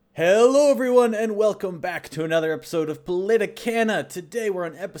Hello everyone and welcome back to another episode of Politicana. Today we're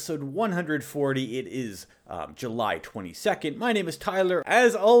on episode 140. It is July 22nd. My name is Tyler.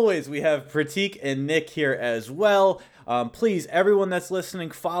 As always, we have Pratik and Nick here as well. Please, everyone that's listening,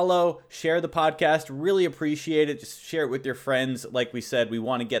 follow, share the podcast. Really appreciate it. Just share it with your friends. Like we said, we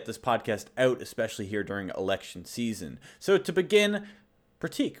want to get this podcast out, especially here during election season. So to begin,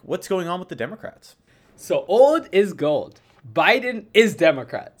 Pratik, what's going on with the Democrats? So old is gold. Biden is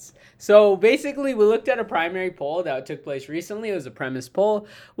Democrats. So basically, we looked at a primary poll that took place recently. It was a premise poll,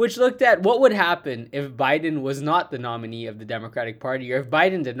 which looked at what would happen if Biden was not the nominee of the Democratic Party or if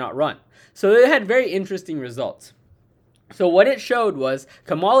Biden did not run. So it had very interesting results. So what it showed was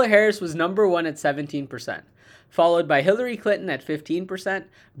Kamala Harris was number one at 17%, followed by Hillary Clinton at 15%,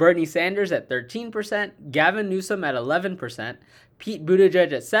 Bernie Sanders at 13%, Gavin Newsom at 11%, Pete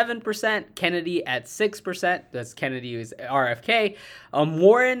Buttigieg at 7%, Kennedy at 6%, that's Kennedy was RFK,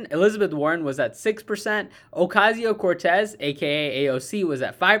 Elizabeth Warren was at 6%, Ocasio-Cortez, aka AOC, was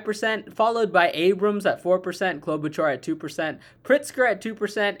at 5%, followed by Abrams at 4%, Klobuchar at 2%, Pritzker at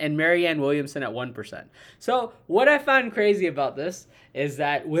 2%, and Marianne Williamson at 1%. So what I found crazy about this is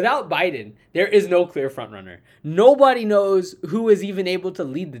that without Biden, there is no clear frontrunner. Nobody knows who is even able to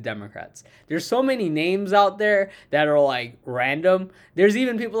lead the Democrats. There's so many names out there that are like random. There's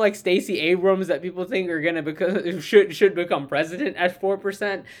even people like Stacey Abrams that people think are gonna should become president at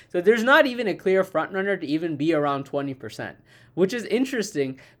 4%. So there's not even a clear frontrunner to even be around 20%. Which is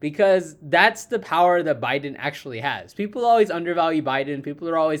interesting because that's the power that Biden actually has. People always undervalue Biden. People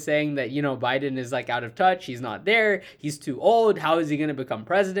are always saying that, Biden is like out of touch. He's not there. He's too old. How is he going to become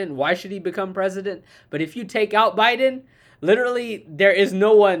president? Why should he become president? But if you take out Biden, literally there is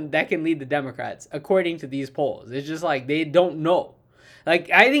no one that can lead the Democrats according to these polls. It's just like they don't know. Like,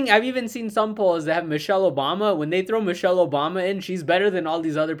 I think I've even seen some polls that have Michelle Obama. When they throw Michelle Obama in, she's better than all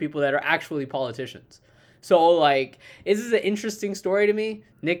these other people that are actually politicians. So, this is an interesting story to me.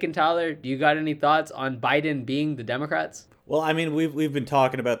 Nick and Tyler, do you got any thoughts on Biden being the Democrats? Well, I mean, we've been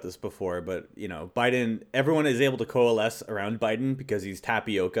talking about this before, but, Biden, everyone is able to coalesce around Biden because he's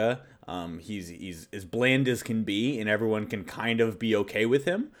tapioca. He's as bland as can be, and everyone can kind of be okay with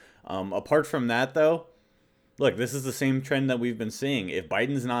him. Apart from that, though, look, this is the same trend that we've been seeing. If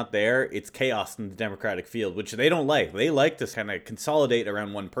Biden's not there, it's chaos in the Democratic field, which they don't like. They like to kind of consolidate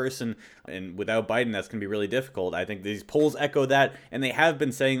around one person, and without Biden, that's going to be really difficult. I think these polls echo that, and they have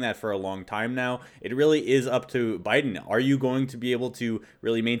been saying that for a long time now. It really is up to Biden. Are you going to be able to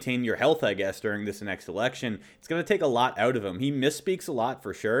really maintain your health, I guess, during this next election? It's going to take a lot out of him. He misspeaks a lot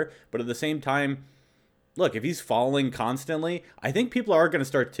for sure, but at the same time, look, if he's falling constantly, I think people are going to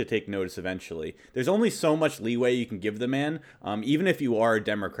start to take notice eventually. There's only so much leeway you can give the man, even if you are a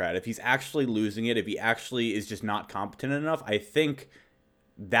Democrat. If he's actually losing it, if he actually is just not competent enough, I think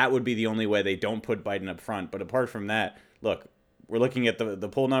that would be the only way they don't put Biden up front. But apart from that, look, we're looking at the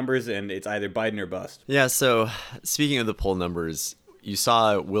poll numbers, and it's either Biden or bust. Yeah, so speaking of the poll numbers, you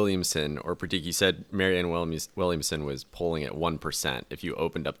saw Williamson, or Pratik, you said Marianne Williamson was polling at 1% if you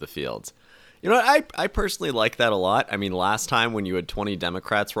opened up the fields. You know what? I personally like that a lot. I mean, last time when you had 20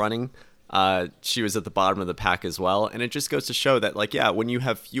 Democrats running, she was at the bottom of the pack as well. And it just goes to show that, when you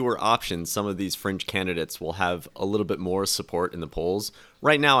have fewer options, some of these fringe candidates will have a little bit more support in the polls.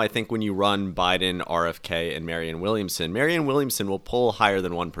 Right now, I think when you run Biden, RFK, and Marianne Williamson will pull higher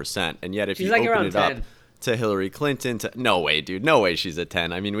than 1%. And yet if you open it 10. up to Hillary Clinton, no way, dude. No way she's at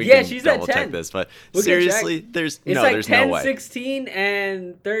 10. I mean, we can double check this. But seriously, there's no way. 10, 16,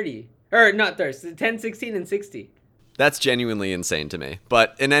 and 30. Or not 30, 10, 16, and 60. That's genuinely insane to me.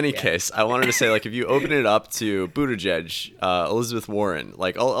 But in any case, I wanted to say, if you open it up to Buttigieg, Elizabeth Warren,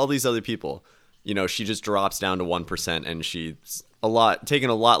 all these other people, she just drops down to 1%, and she's taken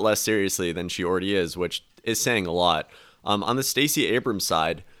a lot less seriously than she already is, which is saying a lot. On the Stacey Abrams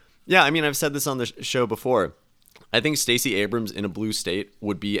side, yeah, I mean, I've said this on the show before. I think Stacey Abrams in a blue state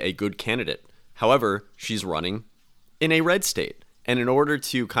would be a good candidate. However, she's running in a red state. And in order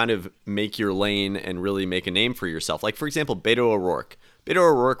to kind of make your lane and really make a name for yourself, for example, Beto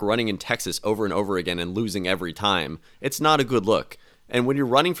O'Rourke running in Texas over and over again and losing every time, it's not a good look. And when you're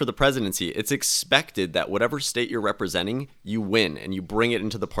running for the presidency, it's expected that whatever state you're representing, you win and you bring it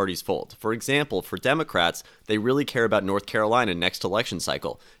into the party's fold. For example, for Democrats, they really care about North Carolina next election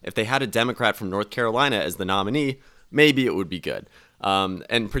cycle. If they had a Democrat from North Carolina as the nominee, maybe it would be good.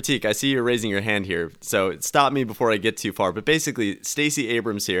 And Pratik, I see you're raising your hand here, so stop me before I get too far. But basically, Stacey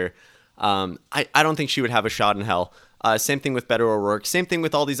Abrams here, I don't think she would have a shot in hell. Same thing with Beto O'Rourke. Same thing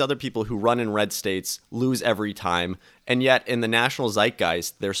with all these other people who run in red states, lose every time. And yet in the national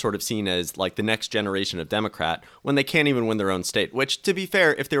zeitgeist, they're sort of seen as like the next generation of Democrat when they can't even win their own state, which, to be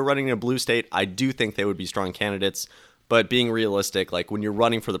fair, if they were running in a blue state, I do think they would be strong candidates. But being realistic, like when you're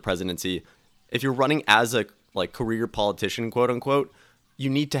running for the presidency, if you're running as a like career politician, quote unquote, you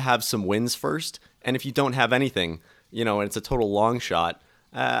need to have some wins first. And if you don't have anything, and it's a total long shot,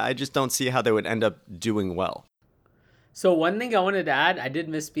 I just don't see how they would end up doing well. So one thing I wanted to add, I did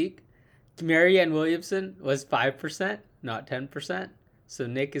misspeak. Marianne Williamson was 5%, not 10%. So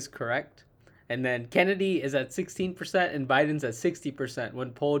Nick is correct. And then Kennedy is at 16% and Biden's at 60%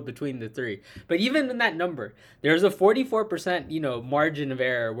 when polled between the three. But even in that number, there's a 44%, margin of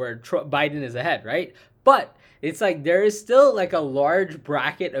error where Biden is ahead, right? But it's like there is still like a large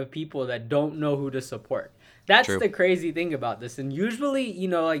bracket of people that don't know who to support. That's True. The crazy thing about this. And usually,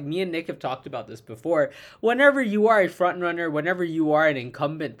 like me and Nick have talked about this before, whenever you are a front runner, whenever you are an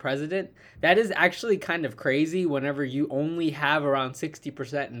incumbent president, that is actually kind of crazy whenever you only have around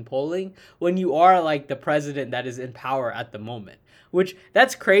 60% in polling when you are like the president that is in power at the moment. Which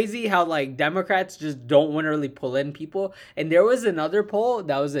that's crazy how like Democrats just don't want to really pull in people. And there was another poll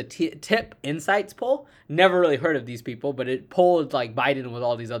that was a Tip Insights poll. Never really heard of these people, but it polled like Biden with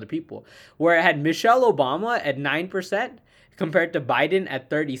all these other people, where it had Michelle Obama at 9% compared to Biden at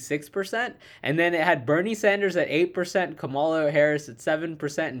 36%. And then it had Bernie Sanders at 8%, Kamala Harris at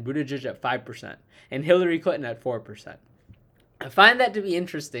 7%, and Buttigieg at 5%, and Hillary Clinton at 4%. I find that to be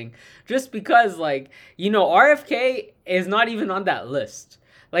interesting just because, RFK is not even on that list.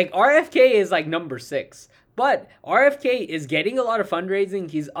 Like, RFK is, number 6. But RFK is getting a lot of fundraising.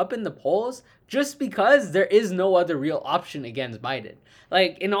 He's up in the polls just because there is no other real option against Biden.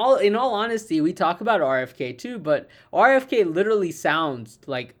 Like, in all honesty, we talk about RFK too, but RFK literally sounds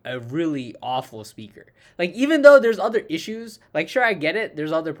like a really awful speaker. Like, even though there's other issues, sure, I get it.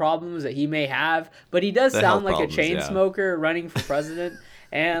 There's other problems that he may have, but he does sound like a chain smoker running for president.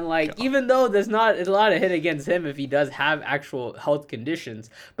 And even though there's not a lot of hit against him if he does have actual health conditions,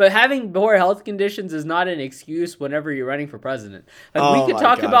 but having poor health conditions is not an excuse whenever you're running for president. We could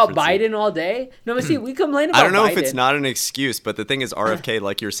talk about Biden all day. No, but see, we complain about Biden. I don't know if it's not an excuse, but the thing is RFK,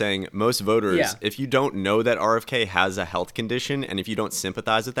 like you're saying, most voters, if you don't know that RFK has a health condition and if you don't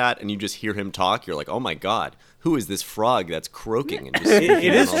sympathize with that and you just hear him talk, you're like, oh my God, who is this frog that's croaking? And just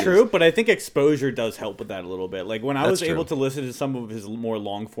it is true, but I think exposure does help with that a little bit. Like when I was able to listen to some of his more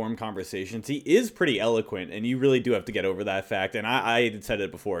long-form conversations, he is pretty eloquent, and you really do have to get over that fact. And I said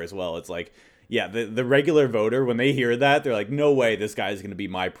it before as well. It's like, yeah, the regular voter, when they hear that, they're like, no way this guy's going to be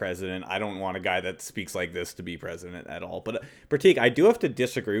my president. I don't want a guy that speaks like this to be president at all. But Pratik, I do have to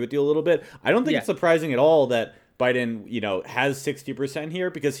disagree with you a little bit. I don't think it's surprising at all that Biden, has 60% here,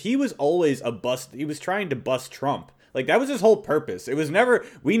 because he was always a bust. He was trying to bust Trump. Like, that was his whole purpose. It was never,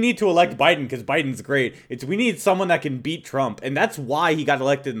 we need to elect Biden because Biden's great. It's, we need someone that can beat Trump. And that's why he got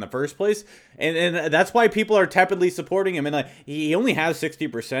elected in the first place. And that's why people are tepidly supporting him. And he only has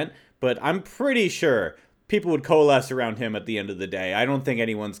 60%, but I'm pretty sure people would coalesce around him at the end of the day. I don't think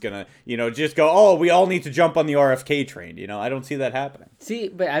anyone's going to, just go, oh, we all need to jump on the RFK train. I don't see that happening. See,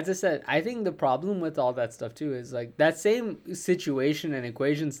 but as I said, I think the problem with all that stuff too is that same situation and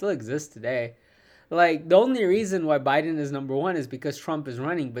equation still exists today. The only reason why Biden is number one is because Trump is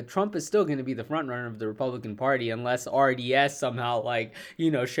running, but Trump is still going to be the front runner of the Republican Party unless RDS somehow,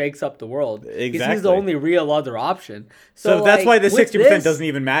 shakes up the world. Exactly. Because he's the only real other option. So that's why the 60% doesn't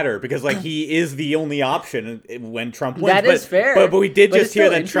even matter, because, he is the only option when Trump wins. That is fair. But we did just hear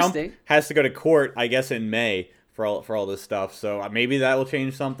that Trump has to go to court, I guess, in May. For all this stuff, so maybe that will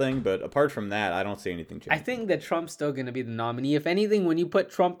change something, but apart from that, I don't see anything changing. I think that Trump's still going to be the nominee. If anything, when you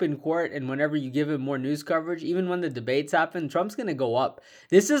put Trump in court and whenever you give him more news coverage, even when the debates happen, Trump's going to go up.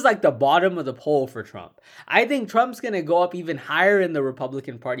 This is the bottom of the poll for Trump. I think Trump's going to go up even higher in the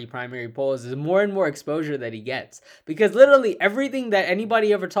Republican Party primary polls as more and more exposure that he gets, because literally everything that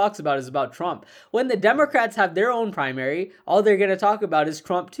anybody ever talks about is about Trump. When the Democrats have their own primary, all they're going to talk about is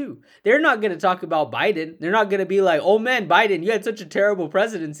Trump too. They're not going to talk about Biden. They're not going to be like, oh man, Biden, you had such a terrible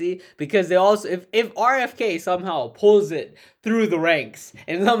presidency, because they also, if RFK somehow pulls it through the ranks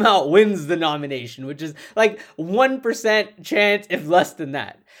and somehow wins the nomination, which is 1% chance, if less than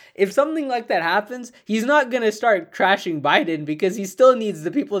that. If something like that happens, he's not going to start trashing Biden, because he still needs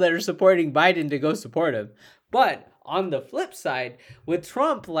the people that are supporting Biden to go support him. But on the flip side, with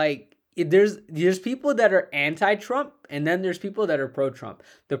Trump, there's people that are anti-Trump, and then there's people that are pro-Trump.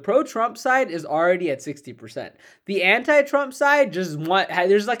 The pro-Trump side is already at 60%. The anti-Trump side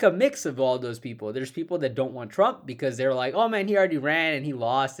there's like a mix of all those people. There's people that don't want Trump because they're like, oh man, he already ran and he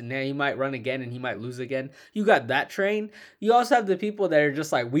lost, and now he might run again and he might lose again. You got that train. You also have the people that are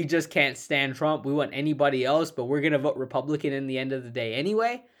just like, we just can't stand Trump. We want anybody else, but we're gonna vote Republican in the end of the day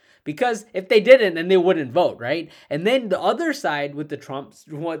anyway. Because if they didn't, then they wouldn't vote, right? And then the other side with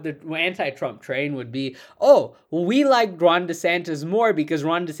the anti-Trump train would be, oh, well, we like Ron DeSantis more because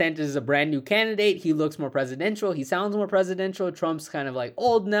Ron DeSantis is a brand new candidate. He looks more presidential. He sounds more presidential. Trump's kind of like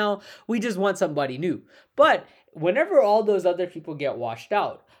old now. We just want somebody new. But whenever all those other people get washed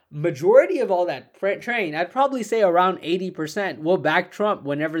out, majority of all that train, I'd probably say around 80% will back Trump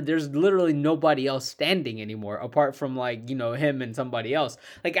whenever there's literally nobody else standing anymore, apart from like, him and somebody else.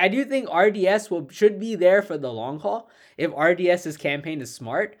 Like, I do think RDS should be there for the long haul if RDS's campaign is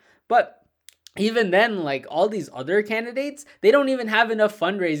smart. But even then, like all these other candidates, they don't even have enough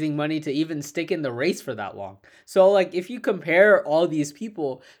fundraising money to even stick in the race for that long. So like if you compare all these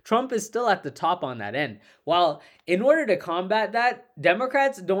people, Trump is still at the top on that end. While in order to combat that,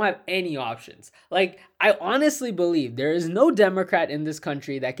 Democrats don't have any options. Like I honestly believe there is no Democrat in this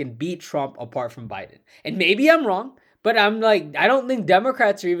country that can beat Trump apart from Biden. And maybe I'm wrong. But I'm like, I don't think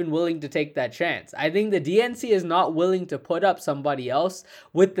Democrats are even willing to take that chance. I think the DNC is not willing to put up somebody else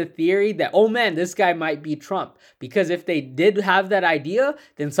with the theory that, oh man, this guy might be Trump. Because if they did have that idea,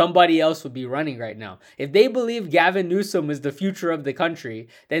 then somebody else would be running right now. If they believe Gavin Newsom is the future of the country,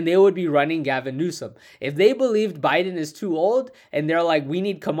 then they would be running Gavin Newsom. If they believed Biden is too old and they're like, we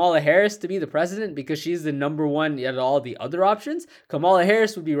need Kamala Harris to be the president because she's the number one at all the other options, Kamala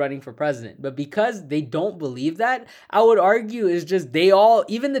Harris would be running for president. But because they don't believe that, I would argue is just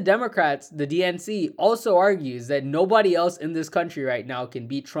even the Democrats, the DNC also argues that nobody else in this country right now can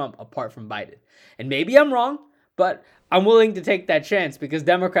beat Trump apart from Biden. And maybe I'm wrong, but I'm willing to take that chance because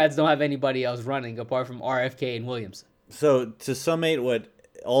Democrats don't have anybody else running apart from RFK and Williamson. So to summate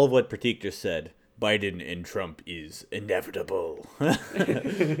all of what Pratik just said, Biden and Trump is inevitable.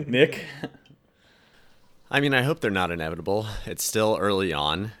 Nick? I mean, I hope they're not inevitable. It's still early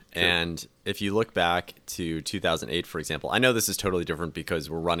on. Sure. And if you look back to 2008, for example, I know this is totally different because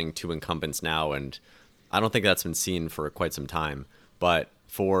we're running two incumbents now, and I don't think that's been seen for quite some time. But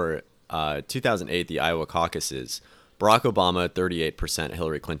for 2008, the Iowa caucuses, Barack Obama, 38%,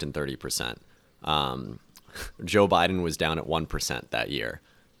 Hillary Clinton, 30%. Joe Biden was down at 1% that year.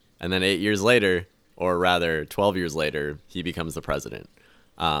 And then 8 years later, or rather 12 years later, he becomes the president.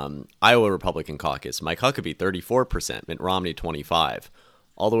 Iowa Republican caucus, Mike Huckabee, 34%, Mitt Romney, 25%.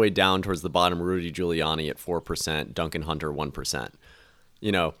 All the way down towards the bottom, Rudy Giuliani at 4%, Duncan Hunter, 1%.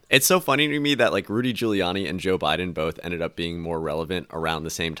 You know, it's so funny to me that like Rudy Giuliani and Joe Biden both ended up being more relevant around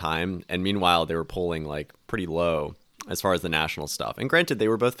the same time. And meanwhile, they were polling like pretty low as far as the national stuff. And granted, they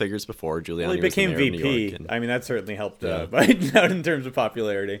were both figures before. Giuliani he became was the mayor VP. of New York, and, I mean, that certainly helped Biden out in terms of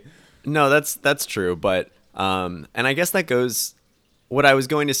popularity. No, that's true. But and I guess that goes. What I was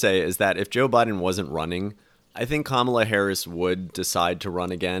going to say is that if Joe Biden wasn't running, I think Kamala Harris would decide to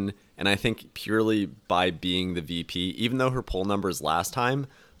run again. And I think purely by being the VP, even though her poll numbers last time,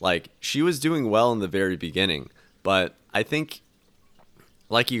 like she was doing well in the very beginning. But I think,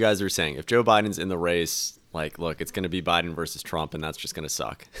 like you guys are saying, if Joe Biden's in the race, like, look, it's going to be Biden versus Trump, and that's just going to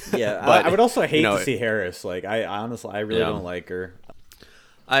suck. Yeah, but I would also hate to see Harris. Like, I honestly, I really don't like her.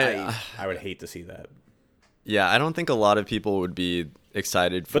 I would hate to see that. Yeah, I don't think a lot of people would be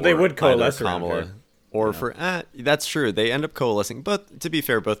excited for. But they would coalesce Kamala around her. Or for that's true. They end up coalescing. But to be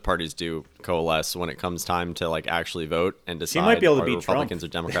fair, both parties do coalesce when it comes time to like actually vote and decide. She might be able to are beat Republicans Trump.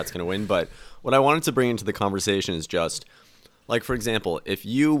 or Democrats going to win. But what I wanted to bring into the conversation is just like, for example, if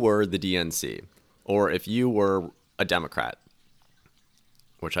you were the DNC or if you were a Democrat,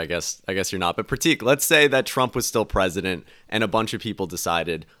 which I guess you're not. But Pratik, let's say that Trump was still president and a bunch of people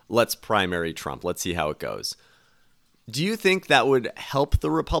decided, let's primary Trump. Let's see how it goes. Do you think that would help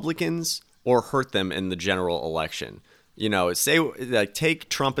the Republicans or hurt them in the general election? You know, say like take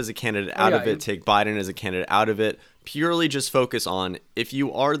Trump as a candidate out of it, take Biden as a candidate out of it, purely just focus on if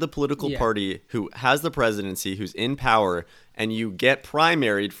you are the political party who has the presidency, who's in power, and you get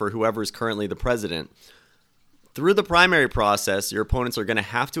primaried for whoever's currently the president. Through the primary process, your opponents are going to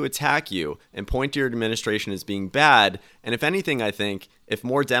have to attack you and point to your administration as being bad. And if anything, I think if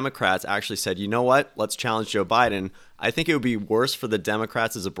more Democrats actually said, you know what, let's challenge Joe Biden, I think it would be worse for the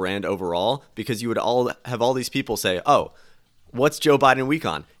Democrats as a brand overall because you would all have all these people say, oh, what's Joe Biden weak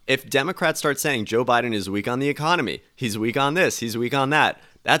on? If Democrats start saying Joe Biden is weak on the economy, he's weak on this, he's weak on that,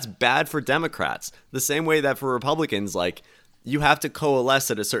 that's bad for Democrats. The same way that for Republicans, like, you have to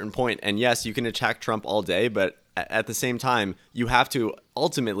coalesce at a certain point. And yes, you can attack Trump all day, but at the same time, you have to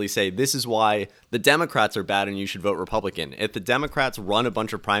ultimately say, this is why the Democrats are bad and you should vote Republican. If the Democrats run a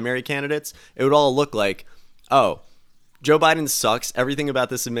bunch of primary candidates, it would all look like, oh, Joe Biden sucks. Everything about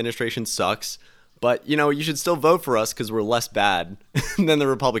this administration sucks. But, you should still vote for us because we're less bad than the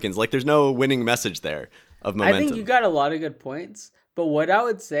Republicans. Like, there's no winning message there of momentum. I think you got a lot of good points. But what I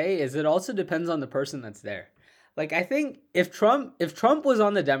would say is it also depends on the person that's there. Like, I think if Trump was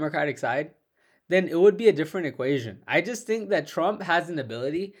on the Democratic side, then it would be a different equation. I just think that Trump has an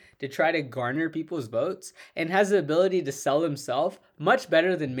ability to try to garner people's votes and has the ability to sell himself much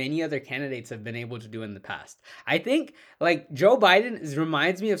better than many other candidates have been able to do in the past. I think, like, Joe Biden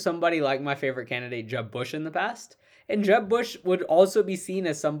reminds me of somebody like my favorite candidate, Jeb Bush, in the past. And Jeb Bush would also be seen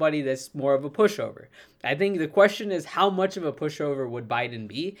as somebody that's more of a pushover. I think the question is, how much of a pushover would Biden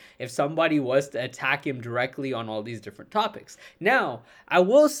be if somebody was to attack him directly on all these different topics? Now, I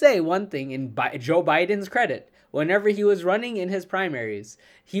will say one thing in Joe Biden's credit. Whenever he was running in his primaries,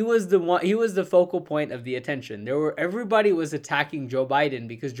 he was the focal point of the attention. Everybody was attacking Joe Biden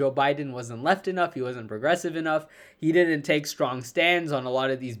because Joe Biden wasn't left enough, he wasn't progressive enough, he didn't take strong stands on a lot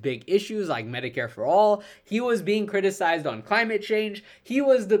of these big issues like Medicare for all. He was being criticized on climate change. He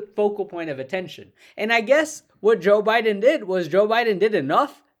was the focal point of attention. And I guess what Joe Biden did was Joe Biden did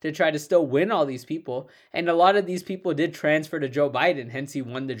enough to try to still win all these people. And a lot of these people did transfer to Joe Biden, hence he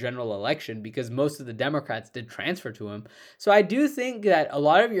won the general election because most of the Democrats did transfer to him. So I do think that a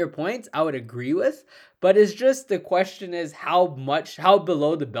lot of your points I would agree with, but it's just the question is how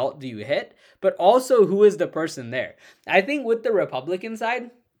below the belt do you hit, but also who is the person there. I think with the Republican side,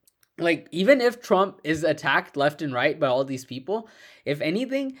 like, even if Trump is attacked left and right by all these people, if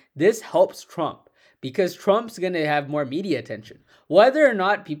anything, this helps Trump because Trump's going to have more media attention. Whether or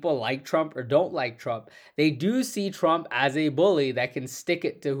not people like Trump or don't like Trump, they do see Trump as a bully that can stick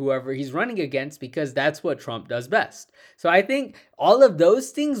it to whoever he's running against because that's what Trump does best. So I think all of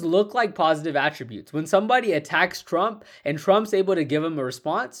those things look like positive attributes. When somebody attacks Trump and Trump's able to give him a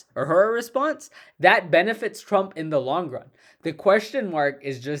response or her a response, that benefits Trump in the long run. The question mark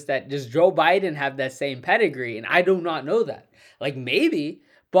is just that, does Joe Biden have that same pedigree? And I do not know that. Like, maybe.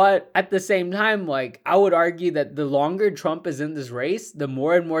 But at the same time, like, I would argue that the longer Trump is in this race, the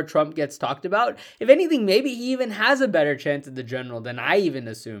more and more Trump gets talked about. If anything, maybe he even has a better chance at the general than I even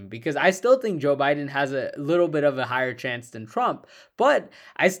assume, because I still think Joe Biden has a little bit of a higher chance than Trump. But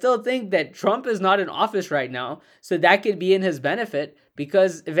I still think that Trump is not in office right now, so that could be in his benefit.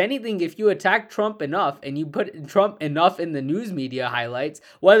 Because if anything, if you attack Trump enough and you put Trump enough in the news media highlights,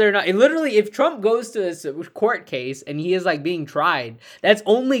 whether or not, literally, if Trump goes to a court case and he is like being tried, that's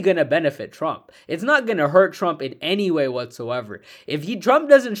only going to benefit Trump. It's not going to hurt Trump in any way whatsoever. If Trump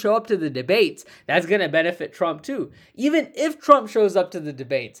doesn't show up to the debates, that's going to benefit Trump too. Even if Trump shows up to the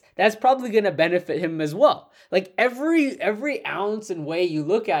debates, that's probably going to benefit him as well. Like, every ounce and way you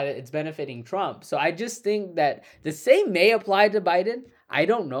look at it, it's benefiting Trump. So I just think that the same may apply to Biden. I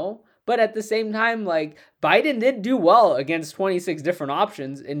don't know. But at the same time, like, Biden did do well against 26 different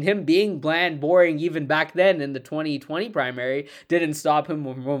options, and him being bland, boring even back then in the 2020 primary didn't stop him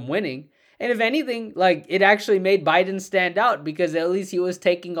from winning. And if anything, like, it actually made Biden stand out because at least he was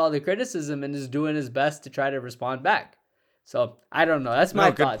taking all the criticism and is doing his best to try to respond back. So I don't know. That's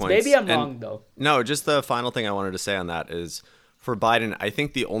my thoughts. Maybe I'm wrong, though. No, just the final thing I wanted to say on that is for Biden, I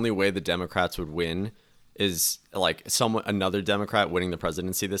think the only way the Democrats would win is like another Democrat winning the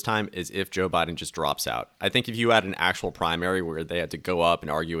presidency this time is if Joe Biden just drops out. I think if you had an actual primary where they had to go up and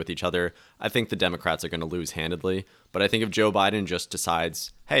argue with each other, I think the Democrats are going to lose handedly. But I think if Joe Biden just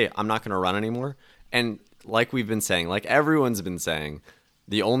decides, hey, I'm not going to run anymore. And like we've been saying, like everyone's been saying,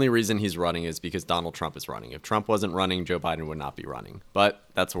 the only reason he's running is because Donald Trump is running. If Trump wasn't running, Joe Biden would not be running. But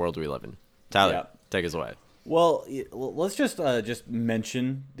that's the world we live in. Tyler, take us away. Well, let's just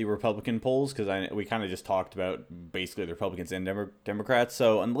mention the Republican polls because we kind of just talked about basically the Republicans and Democrats.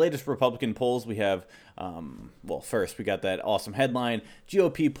 So on the latest Republican polls, we have, first we got that awesome headline,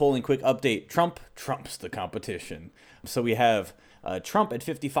 GOP polling quick update, Trump's the competition. So we have Trump at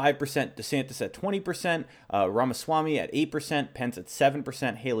 55%, DeSantis at 20%, Ramaswamy at 8%, Pence at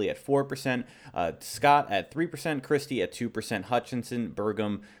 7%, Haley at 4%, Scott at 3%, Christie at 2%, Hutchinson,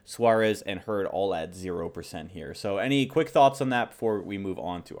 Burgum, Suarez, and Hurd all at 0% here. So any quick thoughts on that before we move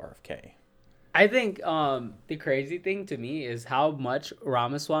on to RFK? I think the crazy thing to me is how much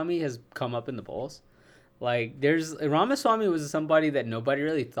Ramaswamy has come up in the polls. Like, Ramaswamy was somebody that nobody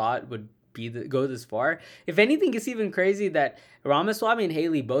really thought would go this far. If anything, it's even crazy that Ramaswamy and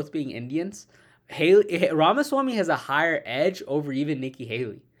Haley both being Indians, Ramaswamy has a higher edge over even Nikki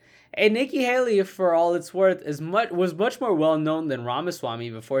Haley. And Nikki Haley, for all it's worth, was much more well known than Ramaswamy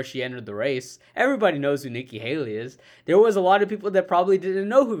before she entered the race. Everybody knows who Nikki Haley is. There was a lot of people that probably didn't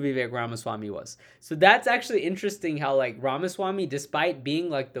know who Vivek Ramaswamy was. So that's actually interesting how like Ramaswamy, despite being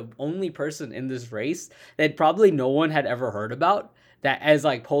like the only person in this race that probably no one had ever heard about, that as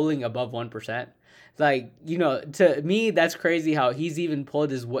like polling above 1%. Like, you know, to me, that's crazy how he's even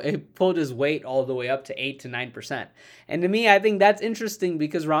pulled his weight all the way up to 8 to 9%. And to me, I think that's interesting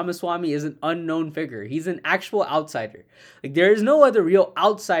because Ramaswamy is an unknown figure. He's an actual outsider. Like, there is no other real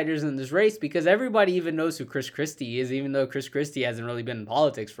outsiders in this race because everybody even knows who Chris Christie is, even though Chris Christie hasn't really been in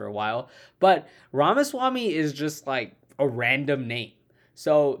politics for a while. But Ramaswamy is just like a random name.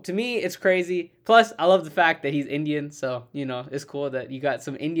 So to me, it's crazy. Plus, I love the fact that he's Indian. So, you know, it's cool that you got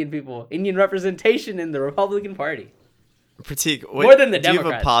some Indian people, Indian representation in the Republican Party. Pratik, more than the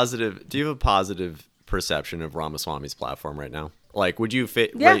Democrats. Do you have a positive perception of Ramaswamy's platform right now? Like, would you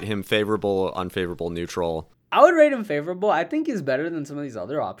rate him favorable, unfavorable, neutral? I would rate him favorable. I think he's better than some of these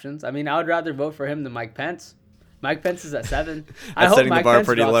other options. I mean, I would rather vote for him than Mike Pence. Mike Pence is at 7. I hope setting Mike the bar Pence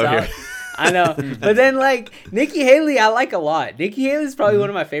pretty low out. Here. I know. But then, like, Nikki Haley, I like a lot. Nikki Haley is probably one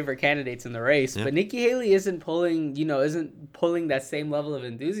of my favorite candidates in the race. Yeah. But Nikki Haley isn't pulling that same level of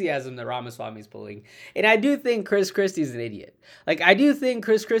enthusiasm that Ramaswamy's pulling. And I do think Chris Christie's an idiot. Like, I do think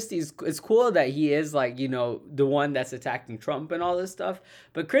Chris Christie's, it's cool that he is, like, you know, the one that's attacking Trump and all this stuff.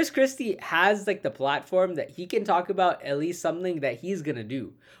 But Chris Christie has, like, the platform that he can talk about at least something that he's going to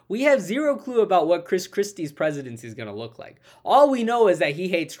do. We have zero clue about what Chris Christie's presidency is going to look like. All we know is that he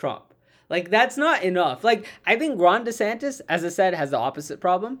hates Trump. Like, that's not enough. Like, I think Ron DeSantis, as I said, has the opposite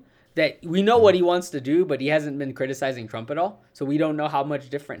problem. That we know what he wants to do, but he hasn't been criticizing Trump at all. So we don't know how much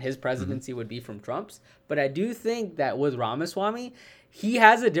different his presidency would be from Trump's. But I do think that with Ramaswamy, he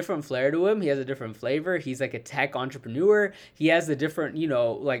has a different flair to him. He has a different flavor. He's like a tech entrepreneur. He has a different, you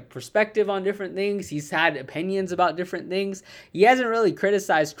know, like perspective on different things. He's had opinions about different things. He hasn't really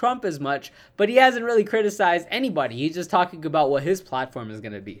criticized Trump as much, but he hasn't really criticized anybody. He's just talking about what his platform is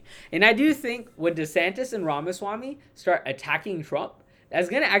going to be. And I do think when DeSantis and Ramaswamy start attacking Trump, that's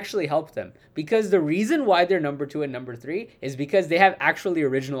going to actually help them. Because the reason why they're number 2 and number 3 is because they have actually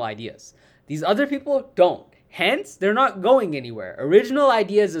original ideas. These other people don't. Hence, they're not going anywhere. Original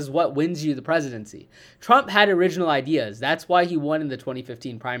ideas is what wins you the presidency. Trump had original ideas. That's why he won in the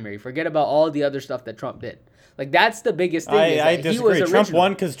 2015 primary. Forget about all the other stuff that Trump did. Like, that's the biggest thing. I disagree. Trump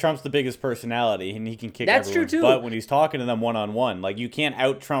won because Trump's the biggest personality, and he can kick everyone's butt when he's talking to them one-on-one. Like, you can't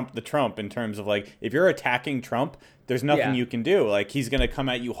out-Trump the Trump in terms of, like, if you're attacking Trump, there's nothing you can do. Like, he's going to come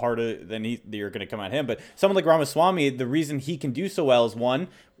at you harder than you're going to come at him. But someone like Ramaswamy, the reason he can do so well is, one,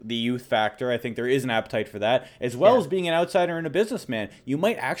 the youth factor. I think there is an appetite for that, as well as being an outsider and a businessman. You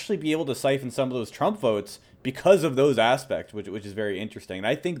might actually be able to siphon some of those Trump votes because of those aspects, which is very interesting. And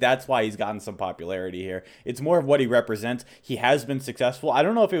I think that's why he's gotten some popularity here. It's more of what he represents. He has been successful. I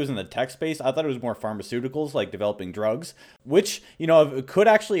don't know if it was in the tech space. I thought it was more pharmaceuticals, like developing drugs, which, you know, could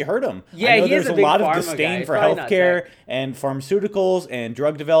actually hurt him. Yeah, I know he there's is a lot of disdain for healthcare and pharmaceuticals and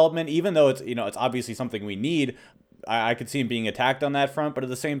drug development, even though it's, you know, it's obviously something we need. I could see him being attacked on that front, but at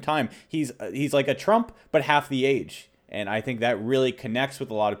the same time, he's like a Trump, but half the age. And I think that really connects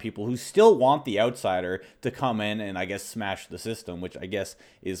with a lot of people who still want the outsider to come in and, I guess, smash the system, which I guess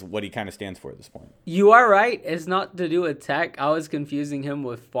is what he kind of stands for at this point. You are right. It's not to do with tech. I was confusing him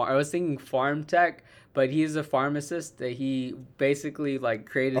with I was thinking farm tech, but he's a pharmacist that he basically like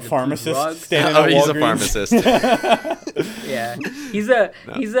created a pharmacist. He's a pharmacist. Yeah, he's a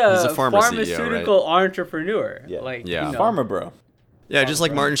pharmaceutical entrepreneur. Yeah, like You know. Pharma bro. Yeah, just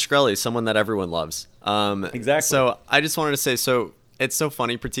like Martin Shkreli, someone that everyone loves. Exactly. So I just wanted to say, so it's so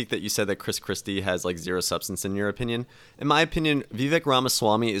funny, Pratik, that you said that Chris Christie has like zero substance in your opinion. In my opinion, Vivek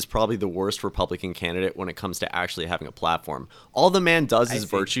Ramaswamy is probably the worst Republican candidate when it comes to actually having a platform. All the man does is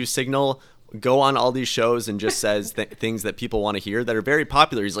virtue signal, go on all these shows and just says things that people want to hear that are very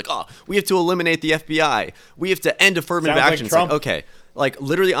popular. He's like, oh, we have to eliminate the FBI. We have to end affirmative action. It's like, okay. Like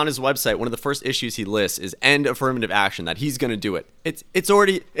literally on his website, one of the first issues he lists is end affirmative action, that he's going to do it. It's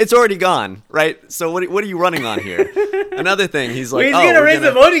already gone, right? So what are you running on here? Another thing, he's like, he's going to raise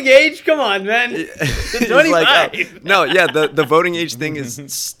the voting age? Come on, man. It's 25. Like, no, yeah, the voting age thing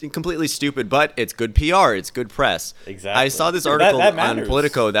is completely stupid, but it's good PR. It's good press. Exactly. I saw this article on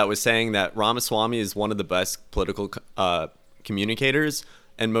Politico that was saying that Ramaswamy is one of the best political communicators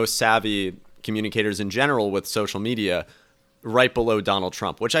and most savvy communicators in general with social media, right below Donald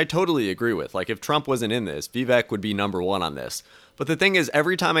Trump, which I totally agree with. Like, if Trump wasn't in this, Vivek would be number 1 on this. But the thing is,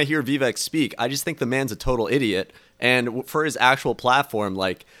 every time I hear Vivek speak, I just think the man's a total idiot. And for his actual platform,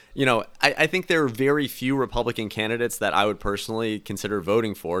 like, you know, I think there are very few Republican candidates that I would personally consider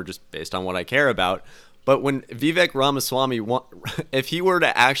voting for just based on what I care about. But when Vivek Ramaswamy, if he were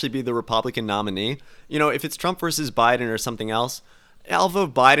to actually be the Republican nominee, you know, if it's Trump versus Biden or something else, I'll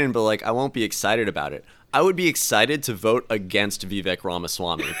vote Biden, but like I won't be excited about it. I would be excited to vote against Vivek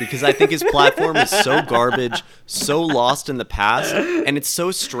Ramaswamy because I think his platform is so garbage, so lost in the past, and it's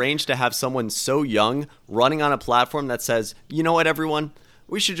so strange to have someone so young running on a platform that says, you know what, everyone?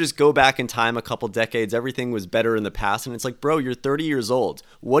 We should just go back in time a couple decades. Everything was better in the past. And it's like, bro, you're 30 years old.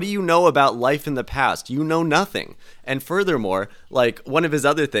 What do you know about life in the past? You know nothing. And furthermore, like one of his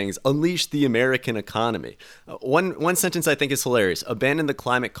other things, unleash the American economy. One sentence I think is hilarious. Abandon the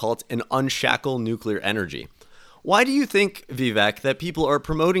climate cult and unshackle nuclear energy. Why do you think, Vivek, that people are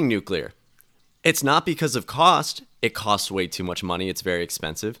promoting nuclear? It's not because of cost. It costs way too much money. It's very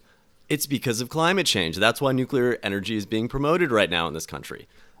expensive. It's because of climate change. That's why nuclear energy is being promoted right now in this country.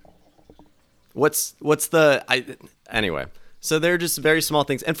 Anyway, so they're just very small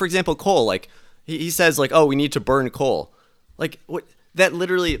things. And for example, coal, like he says like, oh, we need to burn coal. Like what? That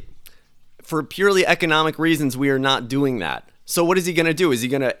literally, for purely economic reasons, we are not doing that. So what is he going to do? Is he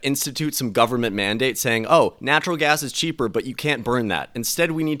going to institute some government mandate saying, oh, natural gas is cheaper, but you can't burn that.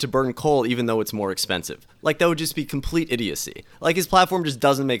 Instead, we need to burn coal even though it's more expensive. Like, that would just be complete idiocy. Like, his platform just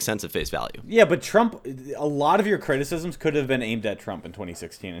doesn't make sense at face value. Yeah, but Trump, a lot of your criticisms could have been aimed at Trump in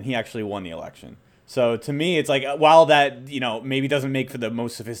 2016, and he actually won the election. So to me, it's like, while that, you know, maybe doesn't make for the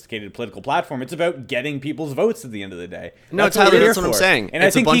most sophisticated political platform, it's about getting people's votes at the end of the day. No, Tyler, that's what I'm saying. And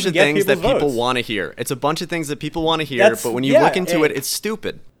it's a bunch of things that people want to hear. It's a bunch of things that people want to hear, but when you look into it, it's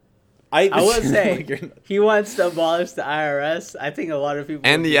stupid. I would say he wants to abolish the IRS. I think a lot of people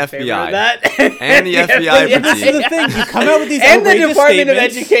and the FBI that. And the FBI. This is the thing. You come out with these and the Department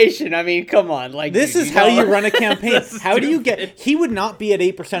statements. of Education. I mean, come on. Like this is how you run a campaign. How do you get? He would not be at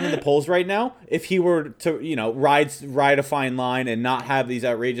 8% in the polls right now if he were to, you know, ride a fine line and not have these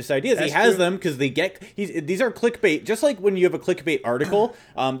outrageous ideas. He has them because they get. These are clickbait. Just like when you have a clickbait article,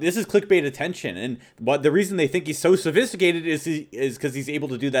 this is clickbait attention. And but the reason they think he's so sophisticated is because he's able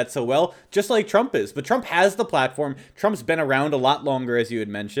to do that so well. Just like Trump is. But Trump has the platform. Trump's been around a lot longer, as you had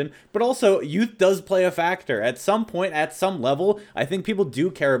mentioned. But also, youth does play a factor. At some point, at some level, I think people do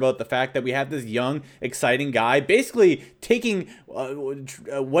care about the fact that we have this young, exciting guy basically taking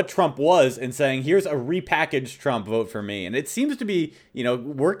what Trump was and saying, here's a repackaged Trump, vote for me. And it seems to be, you know,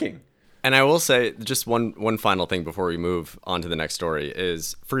 working. And I will say, just one final thing before we move on to the next story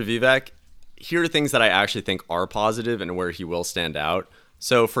is, for Vivek, here are things that I actually think are positive and where he will stand out.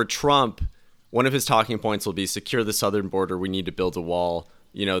 So for Trump, one of his talking points will be secure the southern border. We need to build a wall.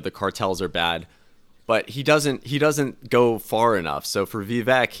 You know, the cartels are bad. But he doesn't go far enough. So for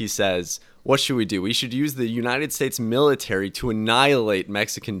Vivek, he says, what should we do? We should use the United States military to annihilate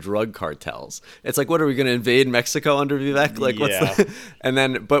Mexican drug cartels. It's like, what are we going to invade Mexico under Vivek?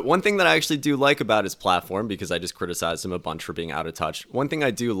 Like, but one thing that I actually do like about his platform, because I just criticized him a bunch for being out of touch. One thing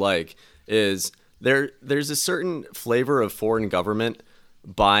I do like is there's a certain flavor of foreign government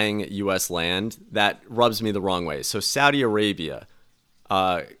buying U.S. land that rubs me the wrong way. So Saudi Arabia,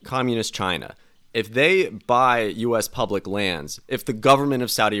 communist China, if they buy U.S. public lands, if the government of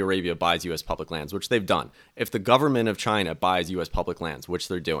Saudi Arabia buys U.S. public lands, which they've done, if the government of China buys U.S. public lands, which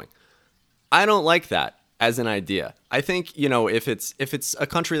they're doing, I don't like that as an idea. I think, you know, if it's a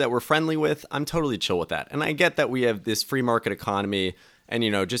country that we're friendly with, I'm totally chill with that. And I get that we have this free market economy, and,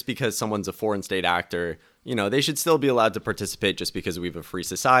 you know, just because someone's a foreign state actor, you know, they should still be allowed to participate just because we have a free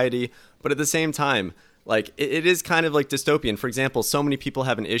society. But at the same time, like, it is kind of like dystopian. For example, so many people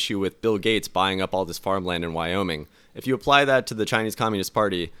have an issue with Bill Gates buying up all this farmland in Wyoming. If you apply that to the Chinese Communist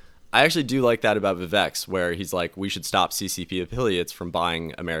Party, I actually do like that about Vivek's, where he's like, we should stop CCP affiliates from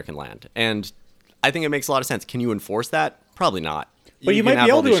buying American land. And I think it makes a lot of sense. Can you enforce that? Probably not. But you might be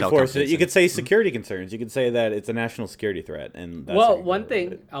able to enforce it. You could say security concerns. You could say that it's a national security threat. And that's one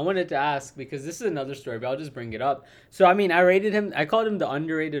thing I wanted to ask, because this is another story, but I'll just bring it up. So, I mean, I called him the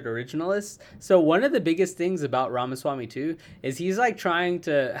underrated originalist. So one of the biggest things about Ramaswamy too is he's like trying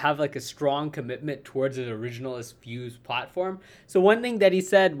to have like a strong commitment towards an originalist views platform. So one thing that he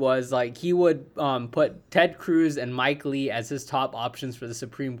said was like he would put Ted Cruz and Mike Lee as his top options for the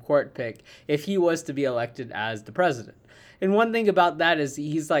Supreme Court pick if he was to be elected as the president. And one thing about that is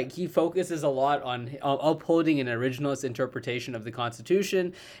he focuses a lot on upholding an originalist interpretation of the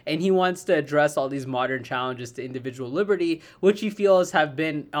Constitution, and he wants to address all these modern challenges to individual liberty, which he feels have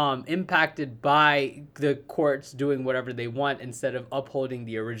been impacted by the courts doing whatever they want instead of upholding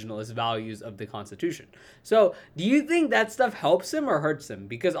the originalist values of the Constitution. So do you think that stuff helps him or hurts him?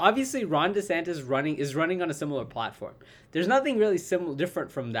 Because obviously Ron DeSantis is running on a similar platform. There's nothing really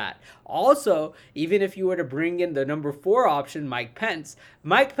different from that. Also, even if you were to bring in the number 4 option, Mike Pence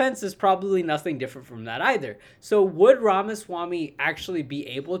is probably nothing different from that either. So would Ramaswamy actually be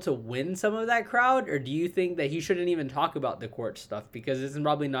able to win some of that crowd, or do you think that he shouldn't even talk about the court stuff because it's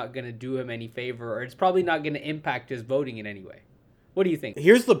probably not going to do him any favor, or it's probably not going to impact his voting in any way? What do you think?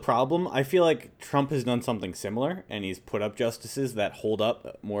 Here's the problem. I feel like Trump has done something similar, and he's put up justices that hold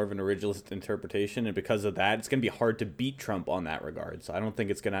up more of an originalist interpretation, and because of that, it's going to be hard to beat Trump on that regard. So I don't think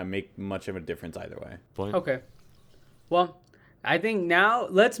it's going to make much of a difference either way. Point. Okay. Well, I think now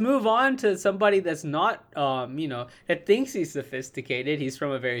let's move on to somebody that's not, that thinks he's sophisticated. He's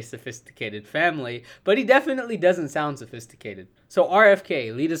from a very sophisticated family, but he definitely doesn't sound sophisticated. So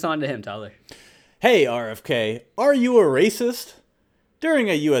RFK, lead us on to him, Tyler. Hey, RFK, are you a racist?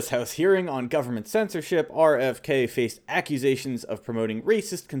 During a U.S. House hearing on government censorship, RFK faced accusations of promoting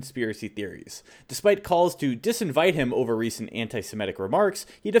racist conspiracy theories. Despite calls to disinvite him over recent anti-Semitic remarks,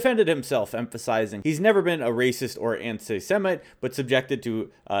 he defended himself, emphasizing he's never been a racist or anti-Semite, but subjected to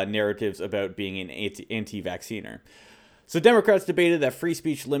narratives about being an anti-vacciner. So Democrats debated that free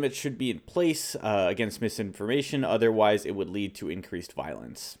speech limits should be in place against misinformation, otherwise it would lead to increased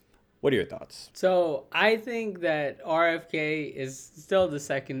violence. What are your thoughts? So I think that RFK is still the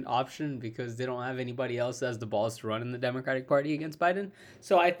second option because they don't have anybody else that has the balls to run in the Democratic Party against Biden.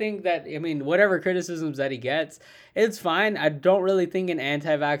 So I think that, whatever criticisms that he gets, it's fine. I don't really think an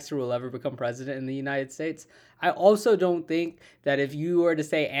anti-vaxxer will ever become president in the United States. I also don't think that if you were to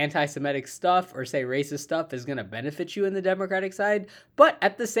say anti-Semitic stuff or say racist stuff is going to benefit you in the Democratic side. But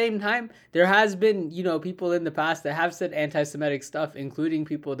at the same time, there has been, people in the past that have said anti-Semitic stuff, including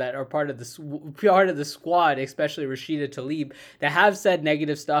people that are part of the squad, especially Rashida Tlaib, that have said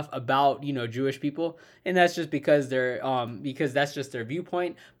negative stuff about, Jewish people. And that's just because because that's just their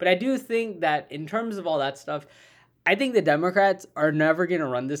viewpoint. But I do think that in terms of all that stuff, I think the Democrats are never going to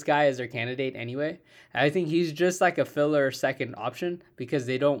run this guy as their candidate anyway. I think he's just like a filler second option because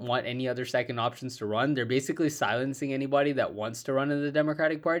they don't want any other second options to run. They're basically silencing anybody that wants to run in the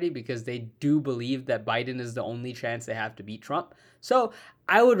Democratic Party because they do believe that Biden is the only chance they have to beat Trump. So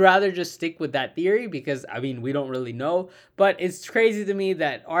I would rather just stick with that theory because, we don't really know. But it's crazy to me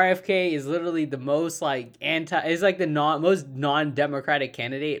that RFK is literally the most most non-democratic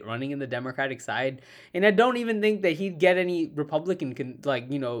candidate running in the Democratic side. And I don't even think that he'd get any Republican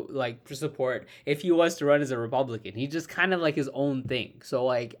support if he was to run as a Republican. He's just kind of like his own thing. So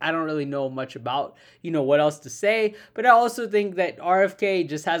I don't really know much about, what else to say. But I also think that RFK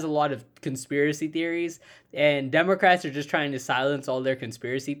just has a lot of conspiracy theories, and Democrats are just trying to silence all his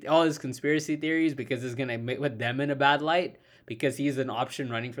conspiracy theories because it's going to put them in a bad light because he's an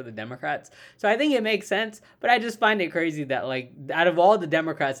option running for the Democrats. So I think it makes sense, but I just find it crazy that out of all the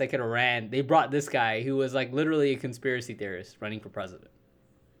Democrats that could have ran, they brought this guy who was literally a conspiracy theorist running for president.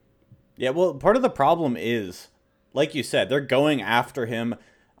 Yeah, well, part of the problem is, like you said, they're going after him,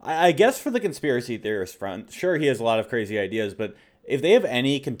 I guess, for the conspiracy theorist front. Sure, he has a lot of crazy ideas, but if they have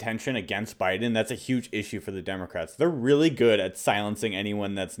any contention against Biden, that's a huge issue for the Democrats. They're really good at silencing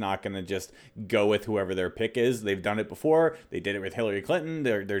anyone that's not going to just go with whoever their pick is. They've done it before. They did it with Hillary Clinton.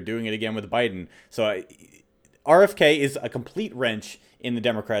 They're doing it again with Biden. So RFK is a complete wrench in the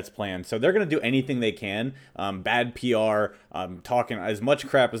Democrats' plan. So they're going to do anything they can, bad PR, talking as much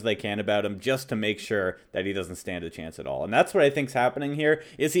crap as they can about him just to make sure that he doesn't stand a chance at all. And that's what I think's happening here.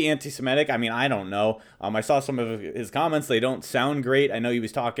 Is he anti-Semitic? I don't know. I saw some of his comments. They don't sound great. I know he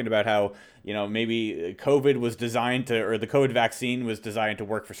was talking about how, maybe COVID was designed to, or the COVID vaccine was designed to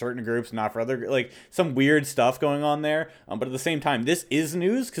work for certain groups, not for other, some weird stuff going on there. But at the same time, this is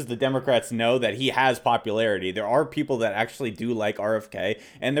news because the Democrats know that he has popularity. There are people that actually do like RFK,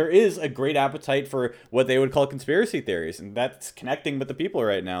 and there is a great appetite for what they would call conspiracy theories, and that's connecting with the people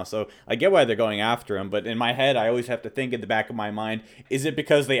right now. So I get why they're going after him, but in my head, I always have to think in the back of my mind, is it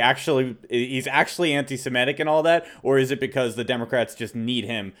because he's actually anti-Semitic and all that, or is it because the Democrats just need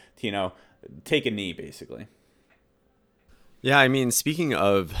him to, take a knee, basically? Yeah, speaking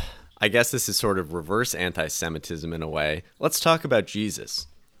of, I guess this is sort of reverse anti-Semitism in a way. Let's talk about Jesus.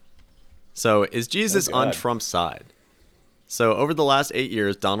 So is Jesus on Trump's side? So over the last 8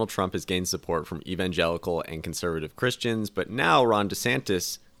 years, Donald Trump has gained support from evangelical and conservative Christians, but now Ron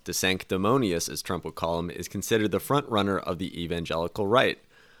DeSantis De Sanctimonious, as Trump would call him, is considered the frontrunner of the evangelical right.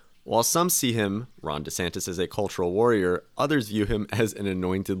 While some see him, Ron DeSantis, as a cultural warrior, others view him as an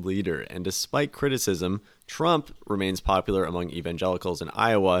anointed leader. And despite criticism, Trump remains popular among evangelicals in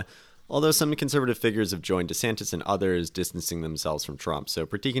Iowa, although some conservative figures have joined DeSantis and others distancing themselves from Trump. So,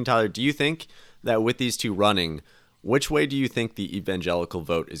 Pratik and Tyler, do you think that with these two running, which way do you think the evangelical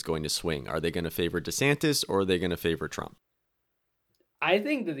vote is going to swing? Are they going to favor DeSantis or are they going to favor Trump? I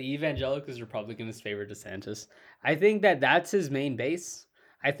think that the evangelicals are probably going to favor DeSantis. I think that that's his main base.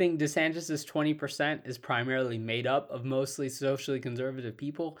 I think DeSantis' 20% is primarily made up of mostly socially conservative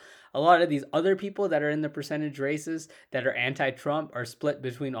people. A lot of these other people that are in the percentage races that are anti-Trump are split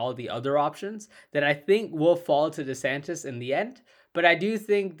between all the other options that I think will fall to DeSantis in the end. But I do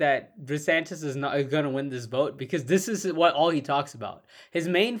think that DeSantis is not going to win this vote because this is what all he talks about. His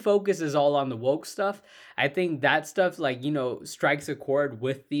main focus is all on the woke stuff. I think that stuff, like, you know, strikes a chord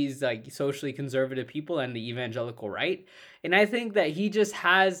with these like socially conservative people and the evangelical right. And I think that he just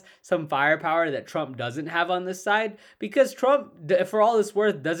has some firepower that Trump doesn't have on this side because Trump, for all it's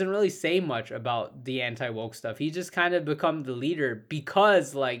worth, doesn't really say much about the anti-woke stuff. He just kind of become the leader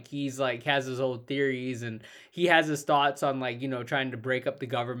because like he's like has his own theories and he has his thoughts on like, you know, trying to break up the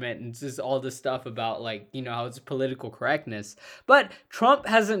government and just all this stuff about like, you know, how it's political correctness. But Trump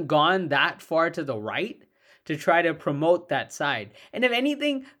hasn't gone that far to the right to try to promote that side. And if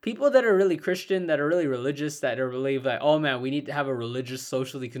anything, people that are really Christian, that are really religious, that are really like, oh man, we need to have a religious,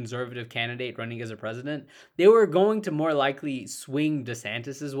 socially conservative candidate running as a president, they were going to more likely swing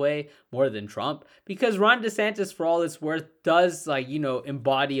DeSantis's way more than Trump, because Ron DeSantis, for all it's worth, does like, you know,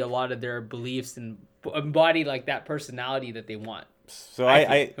 embody a lot of their beliefs and embody like that personality that they want. So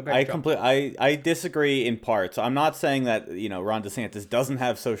I disagree in part. So I'm not saying that, you know, Ron DeSantis doesn't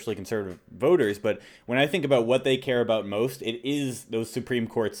have socially conservative voters, but when I think about what they care about most, it is those Supreme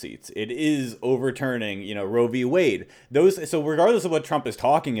Court seats. It is overturning, you know, Roe v. Wade. So regardless of what Trump is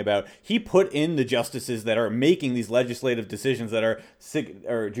talking about, he put in the justices that are making these legislative decisions that are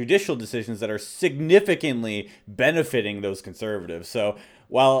or judicial decisions that are significantly benefiting those conservatives. So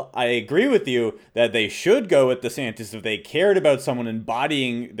while I agree with you that they should go with DeSantis if they cared about someone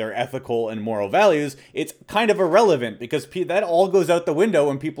embodying their ethical and moral values, it's kind of irrelevant because that all goes out the window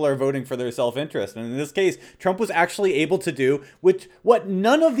when people are voting for their self-interest. And in this case, Trump was actually able to do what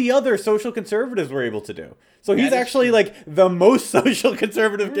none of the other social conservatives were able to do. So he's actually like the most social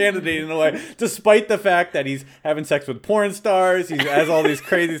conservative candidate in a way, despite the fact that he's having sex with porn stars, he has all these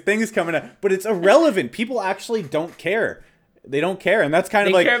crazy things coming out. But it's irrelevant. People actually don't care. They don't care, and that's kind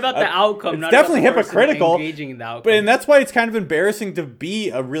of like... They care about the outcome, it's not definitely about the person hypocritical, engaging in the outcome. and that's why it's kind of embarrassing to be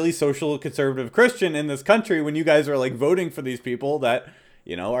a really social conservative Christian in this country when you guys are like voting for these people that,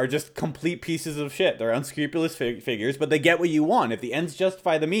 you know, are just complete pieces of shit. They're unscrupulous figures, but they get what you want. If the ends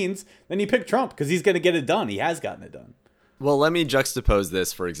justify the means, then you pick Trump because he's going to get it done. He has gotten it done. Well, let me juxtapose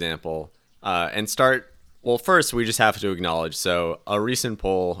this, for example, and start... Well, first, we just have to acknowledge, so a recent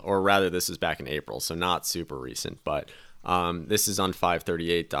poll, or rather this is back in April, so not super recent, but... this is on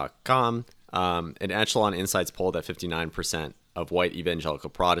 538.com. An Echelon Insights poll that 59% of white evangelical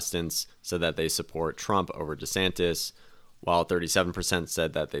Protestants said that they support Trump over DeSantis, while 37%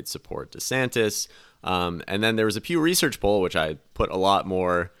 said that they'd support DeSantis. And then there was a Pew Research poll, which I put a lot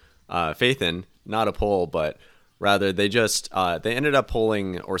more faith in, not a poll, but rather they ended up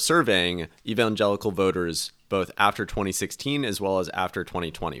polling or surveying evangelical voters both after 2016 as well as after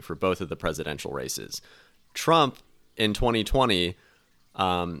 2020 for both of the presidential races. Trump in 2020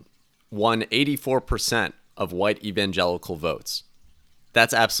 won 84% of white evangelical votes.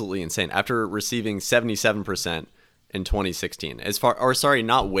 That's absolutely insane. After receiving 77% in 2016.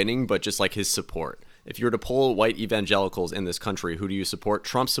 Not winning, but just like his support. If you were to poll white evangelicals in this country, who do you support?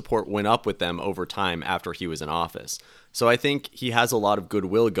 Trump's support went up with them over time after he was in office. So I think he has a lot of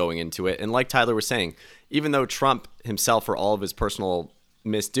goodwill going into it. And like Tyler was saying, even though Trump himself, for all of his personal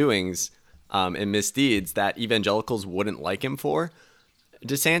misdoings, and misdeeds that evangelicals wouldn't like him for,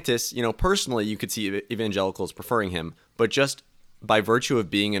 DeSantis, you know, personally, you could see evangelicals preferring him, but just by virtue of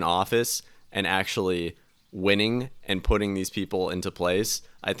being in office and actually winning and putting these people into place,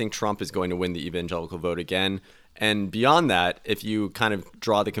 I think Trump is going to win the evangelical vote again. And beyond that, if you kind of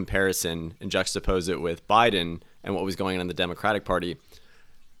draw the comparison and juxtapose it with Biden and what was going on in the Democratic Party,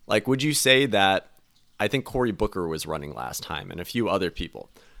 like, would you say that, I think Cory Booker was running last time and a few other people.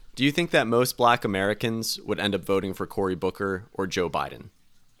 Do you think that most black Americans would end up voting for Cory Booker or Joe Biden?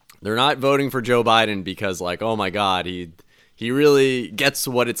 They're not voting for Joe Biden because, like, oh my God, he really gets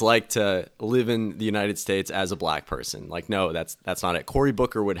what it's like to live in the United States as a black person. Like, no, that's not it. Cory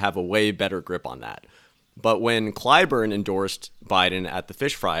Booker would have a way better grip on that. But when Clyburn endorsed Biden at the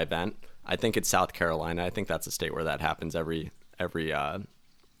fish fry event, I think it's South Carolina. I think that's a state where that happens every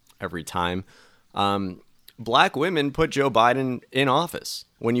time. Black women put Joe Biden in office.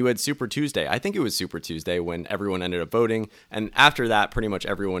 When you had Super Tuesday, I think it was Super Tuesday when everyone ended up voting. And after that, pretty much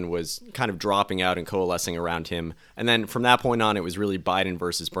everyone was kind of dropping out and coalescing around him. And then from that point on, it was really Biden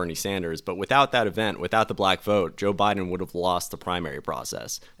versus Bernie Sanders. But without that event, without the black vote, Joe Biden would have lost the primary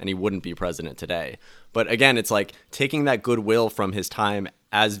process and he wouldn't be president today. But again, it's like taking that goodwill from his time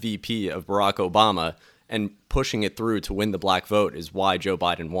as VP of Barack Obama and pushing it through to win the black vote is why Joe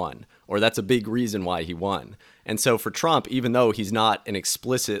Biden won, or that's a big reason why he won. And so for Trump, even though he's not an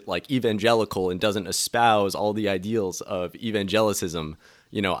explicit like evangelical and doesn't espouse all the ideals of evangelicism,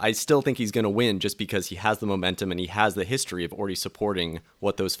 I still think he's going to win just because he has the momentum and he has the history of already supporting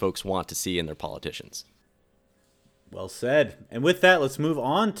what those folks want to see in their politicians. Well said. And with that, let's move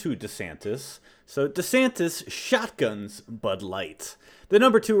on to DeSantis. So DeSantis shotguns Bud Light. The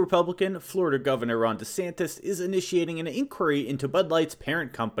number 2 Republican, Florida Governor Ron DeSantis, is initiating an inquiry into Bud Light's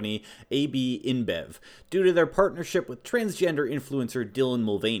parent company, AB InBev, due to their partnership with transgender influencer Dylan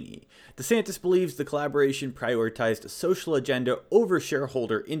Mulvaney. DeSantis believes the collaboration prioritized a social agenda over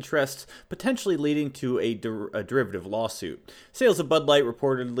shareholder interests, potentially leading to a derivative lawsuit. Sales of Bud Light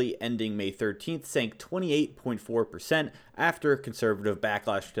reportedly ending May 13th sank 28.4% after conservative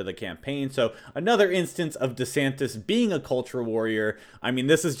backlash to the campaign. So another instance of DeSantis being a culture warrior. I mean,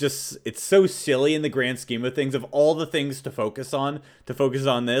 this is just, it's so silly in the grand scheme of things, of all the things to focus on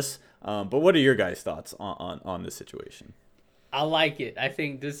this. But what are your guys' thoughts on this situation? I like it. I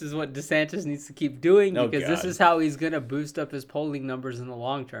think this is what DeSantis needs to keep doing because this is how he's going to boost up his polling numbers in the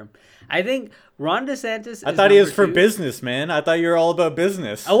long term. I think Ron DeSantis I thought he was for business, man. I thought you were all about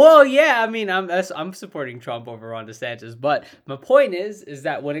business. Well, yeah. I mean, I'm supporting Trump over Ron DeSantis. But my point is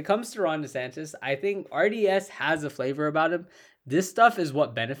that when it comes to Ron DeSantis, I think RDS has a flavor about him. This stuff is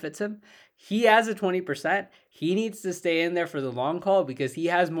what benefits him. He has a 20%. He needs to stay in there for the long haul because he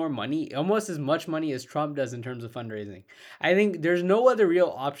has more money, almost as much money as Trump does in terms of fundraising. I think there's no other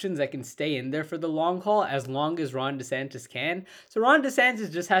real options that can stay in there for the long haul as long as Ron DeSantis can. So Ron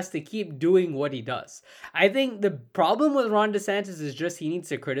DeSantis just has to keep doing what he does. I think the problem with Ron DeSantis is just he needs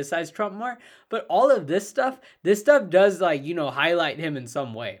to criticize Trump more. But all of this stuff does highlight him in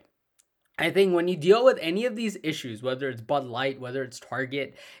some way. I think when you deal with any of these issues, whether it's Bud Light, whether it's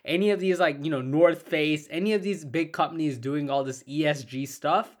Target, any of these North Face, any of these big companies doing all this ESG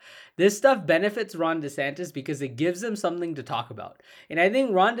stuff, this stuff benefits Ron DeSantis because it gives him something to talk about. And I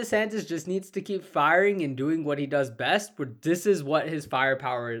think Ron DeSantis just needs to keep firing and doing what he does best, but this is what his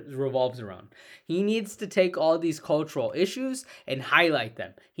firepower revolves around. He needs to take all these cultural issues and highlight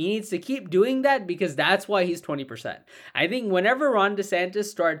them. He needs to keep doing that because that's why he's 20%. I think whenever Ron DeSantis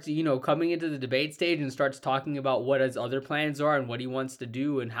starts, coming into the debate stage and starts talking about what his other plans are and what he wants to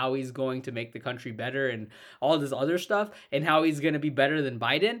do and how he's going to make the country better and all this other stuff and how he's going to be better than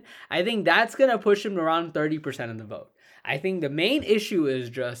Biden, I think that's going to push him around 30% of the vote. I think the main issue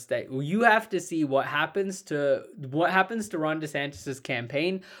is just that you have to see what happens to Ron DeSantis'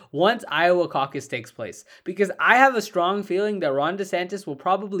 campaign once Iowa caucus takes place. Because I have a strong feeling that Ron DeSantis will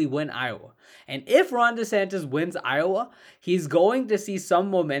probably win Iowa. And if Ron DeSantis wins Iowa, he's going to see some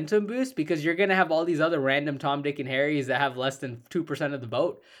momentum boost because you're going to have all these other random Tom, Dick, and Harrys that have less than 2% of the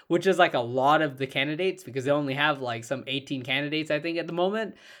vote, which is like a lot of the candidates because they only have like some 18 candidates, I think, at the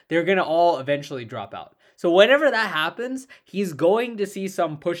moment. They're going to all eventually drop out. So whenever that happens, he's going to see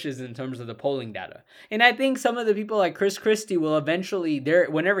some pushes in terms of the polling data. And I think some of the people like Chris Christie will eventually,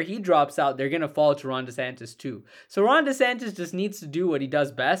 whenever he drops out, they're going to fall to Ron DeSantis too. So Ron DeSantis just needs to do what he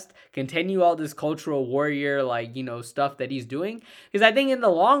does best, continue all this cultural warrior, stuff that he's doing. Because I think in the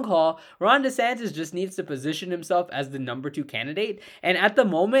long haul, Ron DeSantis just needs to position himself as the number 2 candidate. And at the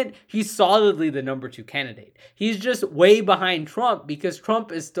moment, he's solidly the number 2 candidate. He's just way behind Trump because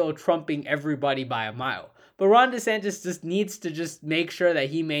Trump is still trumping everybody by a mile. But Ron DeSantis just needs to make sure that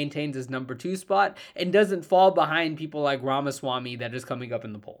he maintains his number 2 spot and doesn't fall behind people like Ramaswamy that is coming up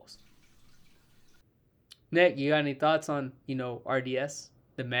in the polls. Nick, you got any thoughts on, RDS,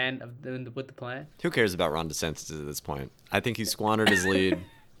 the man with the plan? Who cares about Ron DeSantis at this point? I think he's squandered his lead.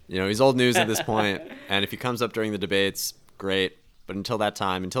 He's old news at this point. And if he comes up during the debates, great. But until that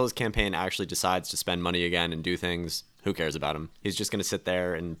time, until his campaign actually decides to spend money again and do things, who cares about him? He's just going to sit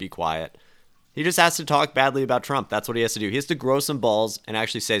there and be quiet. He just has to talk badly about Trump. That's what he has to do. He has to grow some balls and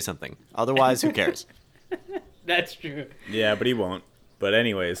actually say something. Otherwise, who cares? That's true. Yeah, but he won't. But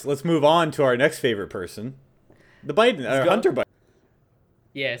anyways, let's move on to our next favorite person, the Biden, Hunter Biden.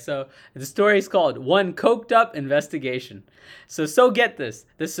 Yeah, so the story is called One Coked Up Investigation. So get this.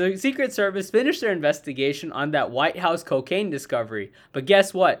 The Secret Service finished their investigation on that White House cocaine discovery. But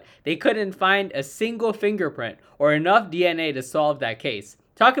guess what? They couldn't find a single fingerprint or enough DNA to solve that case.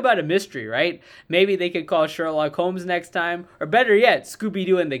 Talk about a mystery, right? Maybe they could call Sherlock Holmes next time. Or better yet,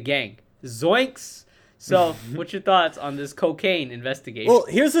 Scooby-Doo and the gang. Zoinks! So, what's your thoughts on this cocaine investigation? Well,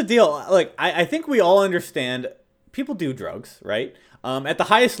 here's the deal. Like, I think we all understand people do drugs, right? At the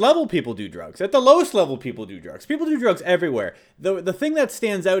highest level, people do drugs. At the lowest level, people do drugs. People do drugs everywhere. The thing that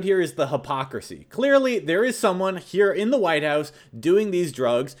stands out here is the hypocrisy. Clearly, there is someone here in the White House doing these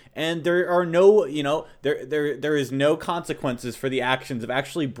drugs, and there are no, there is no consequences for the actions of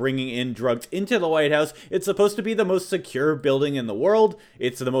actually bringing in drugs into the White House. It's supposed to be the most secure building in the world.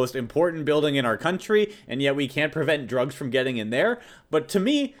 It's the most important building in our country, and yet we can't prevent drugs from getting in there. But to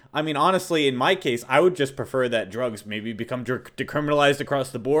me, I mean, honestly, in my case, I would just prefer that drugs maybe become decriminalized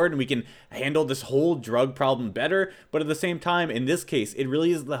across the board and we can handle this whole drug problem better. But at the same time, in this case, it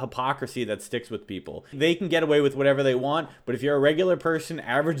really is the hypocrisy that sticks with people. They can get away with whatever they want, but if you're a regular person,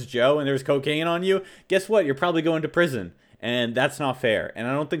 average Joe, and there's cocaine on you, guess what? You're probably going to prison. And that's not fair. And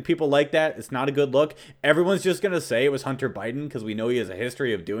I don't think people like that. It's not a good look. Everyone's just going to say it was Hunter Biden because we know he has a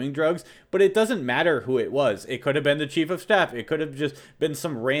history of doing drugs. But it doesn't matter who it was. It could have been the chief of staff. It could have just been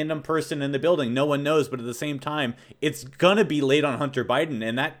some random person in the building. No one knows. But at the same time, it's going to be laid on Hunter Biden.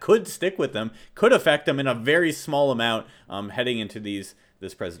 And that could stick with them. Could affect them in a very small amount heading into this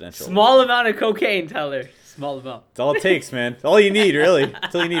presidential. Small amount of cocaine, Tyler. Small amount. It's all it takes, man. It's all you need, really.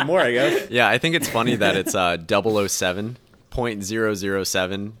 It's all you need more, I guess. Yeah, I think it's funny that it's 007.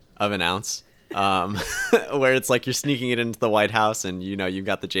 0.007 of an ounce, where it's like you're sneaking it into the White House and you've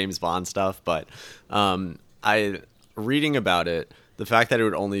got the James Bond stuff. But reading about it, the fact that it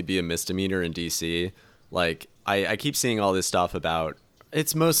would only be a misdemeanor in DC, like I keep seeing all this stuff about,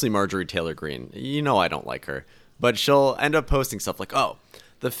 it's mostly Marjorie Taylor Greene. I don't like her, but she'll end up posting stuff like, oh,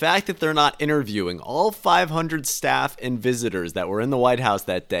 the fact that they're not interviewing all 500 staff and visitors that were in the White House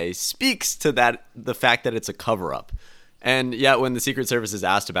that day speaks to the fact that it's a cover-up. And yet when the Secret Service is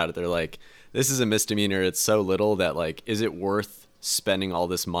asked about it, they're like, this is a misdemeanor. It's so little that, like, is it worth spending all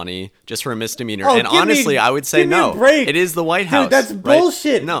this money just for a misdemeanor? And honestly, I would say no. It is the White House. Dude, that's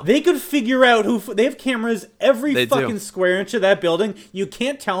bullshit. Right? No. They could figure out they have cameras every fucking square inch of that building. You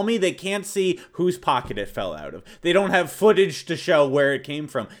can't tell me they can't see whose pocket it fell out of. They don't have footage to show where it came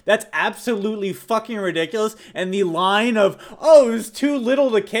from. That's absolutely fucking ridiculous. And the line of, oh, it was too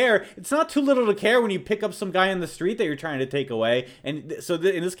little to care. It's not too little to care when you pick up some guy in the street that you're trying to take away. And so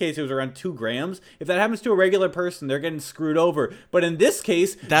in this case, it was around 2 grams. If that happens to a regular person, they're getting screwed over. But in this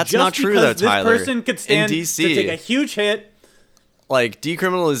case, that's not true though, Tyler. This person could stand in DC, to take a huge hit. Like,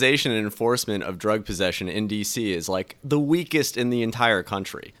 decriminalization and enforcement of drug possession in DC is like the weakest in the entire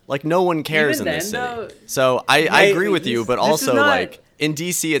country. Like, no one cares in this city. So I agree with you, but also like in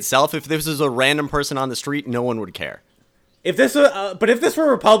DC itself, if this was a random person on the street, no one would care. If this were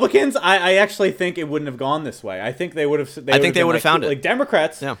Republicans, I actually think it wouldn't have gone this way. I think they would have. I think they would have found it. Like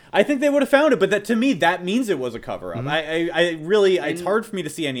Democrats, yeah. I think they would have found it. But that, to me, that means it was a cover up. Mm-hmm. It's hard for me to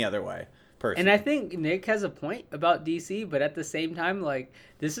see any other way. Personally. And I think Nick has a point about DC, but at the same time, like,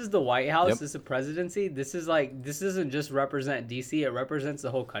 this is the White House, This is a presidency. This doesn't just represent DC, it represents the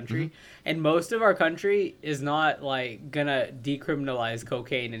whole country. Mm-hmm. And most of our country is not like gonna decriminalize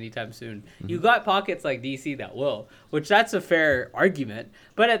cocaine anytime soon. Mm-hmm. You got pockets like DC that will, which that's a fair argument.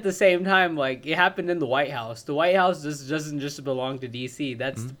 But at the same time, like, it happened in the White House. The White House doesn't just belong to DC.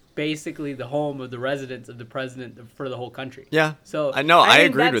 That's basically the home of the residence of the president for the whole country. Yeah. So I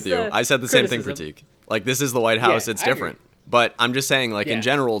agreed with you. I said the same thing, Pratik. Like, this is the White House. It's different. But I'm just saying, like, in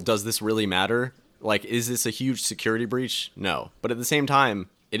general, does this really matter? Like, is this a huge security breach? No. But at the same time,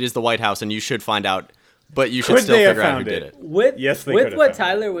 it is the White House, and you should find out. But you should still figure out who did it. With what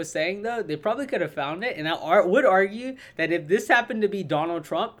Tyler was saying, though, they probably could have found it. And I would argue that if this happened to be Donald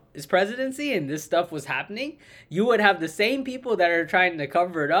Trump's presidency and this stuff was happening, you would have the same people that are trying to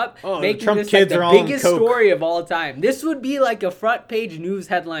cover it up, making this like the biggest story of all time. This would be like a front page news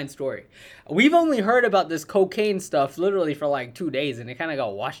headline story. We've only heard about this cocaine stuff literally for like 2 days, and it kind of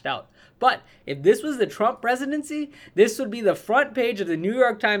got washed out. But if this was the Trump presidency, this would be the front page of the New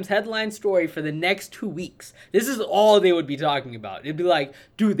York Times headline story for the next 2 weeks. This is all they would be talking about. It'd be like,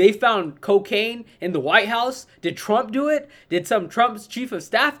 dude, they found cocaine in the White House. Did Trump do it? Did some Trump's chief of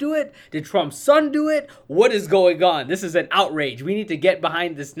staff do it? Did Trump's son do it? What is going on? This is an outrage. We need to get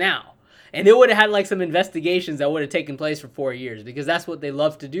behind this now. And they would have had like some investigations that would have taken place for 4 years because that's what they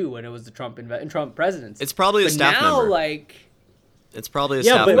loved to do when it was the Trump presidency. It's probably a staff member. Like, It's probably a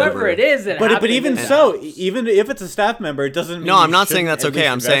Yeah, staff but- member. Whoever it is, But even so, even if it's a staff member, it doesn't mean No, I'm you not saying shouldn't that's at okay.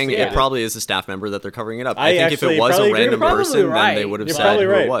 least I'm saying investigate it it. probably is a staff member that they're covering it up. I I think if actually it was probably a agree random with you. person, You're then they probably would have right. said You're who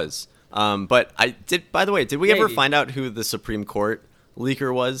probably it right. was. But I did. By the way, did we ever Maybe. find out who the Supreme Court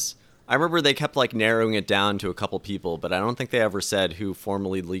leaker was? I remember they kept like narrowing it down to a couple people, but I don't think they ever said who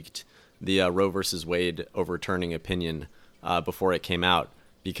formally leaked the Roe versus Wade overturning opinion before it came out.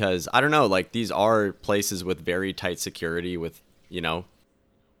 Because I don't know, like these are places with very tight security. With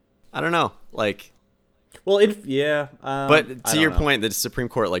I don't know, like. Well, yeah. But to your point, the Supreme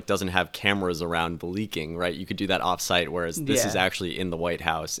Court like doesn't have cameras around the leaking, right? You could do that off-site, whereas this is actually in the White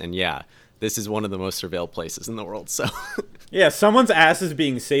House, and this is one of the most surveilled places in the world. So, yeah, someone's ass is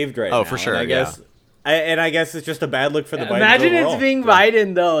being saved right now. Oh, for sure, And I guess it's just a bad look for the Biden. Imagine overall. it's being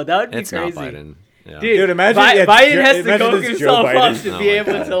Biden though. That would be it's crazy. not Biden. Yeah. Dude, imagine Biden has to imagine coke it's himself Joe up Biden. to Oh be my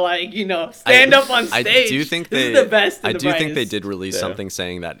able God. to like stand up on stage. I do think this is the best. I do think they advice. did release something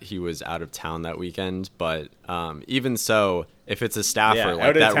saying that he was out of town that weekend. But even so, if it's a staffer, Yeah, like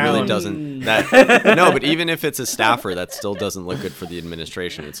out of that really town. doesn't. That no, but even if it's a staffer, that still doesn't look good for the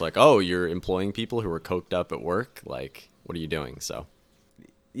administration. It's like, oh, you're employing people who are coked up at work. Like, what are you doing? So.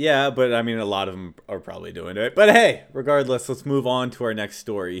 Yeah, but I mean, a lot of them are probably doing it. But hey, regardless, let's move on to our next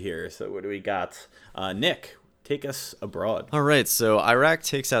story here. So what do we got? Nick, take us abroad. All right, so Iraq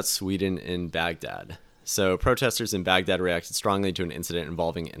takes out Sweden in Baghdad. So protesters in Baghdad reacted strongly to an incident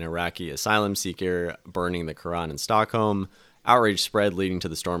involving an Iraqi asylum seeker burning the Quran in Stockholm. Outrage spread, leading to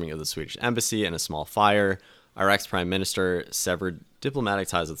the storming of the Swedish embassy and a small fire. Iraq's prime minister severed diplomatic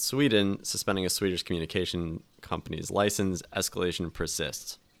ties with Sweden, suspending a Swedish communication company's license. Escalation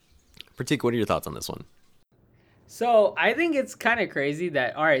persists. Pratik, what are your thoughts on this one? So I think it's kind of crazy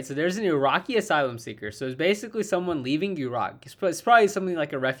that, all right, so there's an Iraqi asylum seeker. So it's basically someone leaving Iraq. It's probably something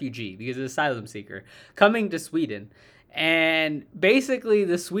like a refugee because it's an asylum seeker coming to Sweden. And basically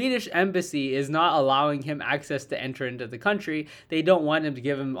the Swedish embassy is not allowing him access to enter into the country. They don't want him to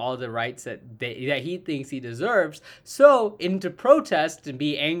give him all the rights that he thinks he deserves. So into protest and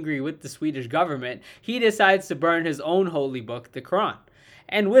be angry with the Swedish government, he decides to burn his own holy book, the Quran.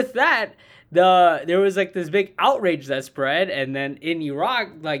 And with that, there was like this big outrage that spread, and then in Iraq,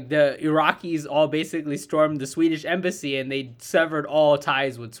 like the Iraqis all basically stormed the Swedish embassy and they severed all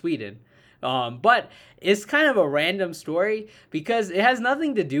ties with Sweden. But it's kind of a random story because it has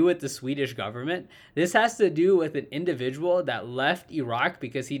nothing to do with the Swedish government. This has to do with an individual that left Iraq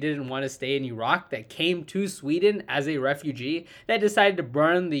because he didn't want to stay in Iraq, that came to Sweden as a refugee, that decided to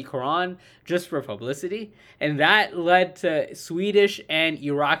burn the Quran just for publicity. And that led to Swedish and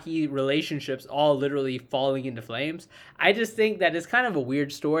Iraqi relationships all literally falling into flames. I just think that it's kind of a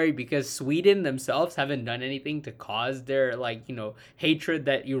weird story because Sweden themselves haven't done anything to cause their hatred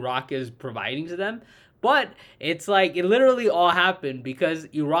that Iraq is providing to them. But it's like it literally all happened because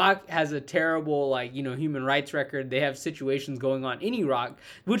Iraq has a terrible human rights record. They have situations going on in Iraq,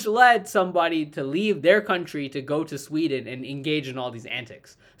 which led somebody to leave their country to go to Sweden and engage in all these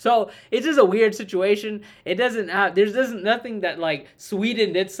antics. So it's just a weird situation. There's nothing that like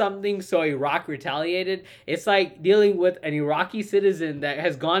Sweden did something so Iraq retaliated. It's like dealing with an Iraqi citizen that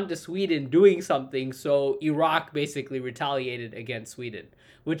has gone to Sweden doing something so Iraq basically retaliated against Sweden.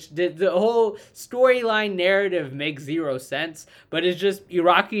 Which the whole storyline narrative makes zero sense, but it's just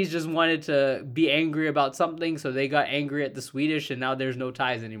Iraqis just wanted to be angry about something, so they got angry at the Swedish, and now there's no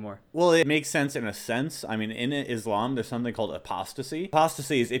ties anymore. Well, it makes sense in a sense. I mean, in Islam, there's something called apostasy.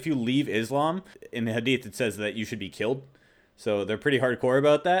 Apostasy is if you leave Islam, in the Hadith it says that you should be killed. So they're pretty hardcore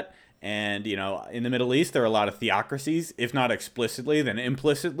about that. And, in the Middle East, there are a lot of theocracies, if not explicitly, then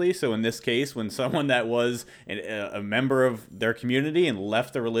implicitly. So in this case, when someone that was a member of their community and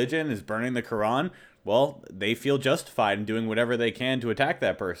left the religion is burning the Quran, well, they feel justified in doing whatever they can to attack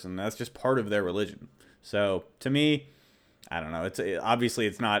that person. That's just part of their religion. So to me, I don't know. Obviously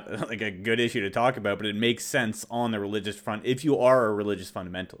it's not like a good issue to talk about, but it makes sense on the religious front if you are a religious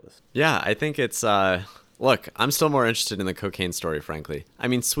fundamentalist. Yeah, I think it's... Look, I'm still more interested in the cocaine story, frankly. I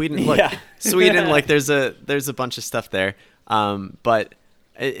mean, Sweden. Look, Yeah. Sweden. Like, there's a bunch of stuff there, but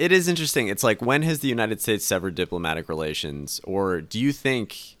it is interesting. It's like, when has the United States severed diplomatic relations, or do you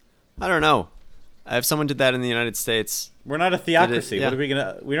think? I don't know. If someone did that in the United States, We're not a theocracy. yeah. What are we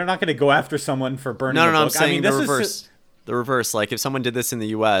gonna? We're not gonna go after someone for burning. no, a I'm book. saying this the is- reverse. The reverse. Like, if someone did this in the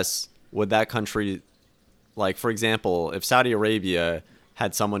U.S., would that country, like, for example, if Saudi Arabia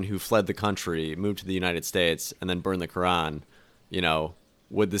had someone who fled the country, moved to the United States, and then burned the Quran,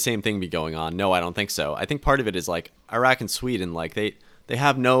 would the same thing be going on? No, I don't think so. I think part of it is like Iraq and Sweden, like they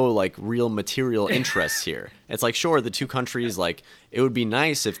have no like real material interests here. It's like, sure, the two countries, like it would be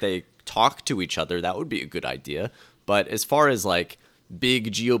nice if they talked to each other. That would be a good idea. But as far as like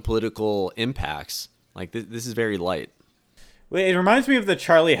big geopolitical impacts. Like this is very light. Well, it reminds me of the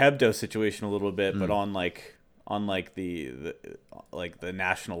Charlie Hebdo situation a little bit, but on the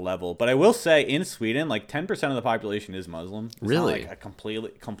national level. But I will say in Sweden, like 10% of the population is Muslim. It's really? not like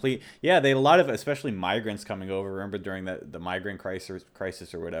a complete. Yeah, they had a lot of, especially migrants coming over. Remember during the migrant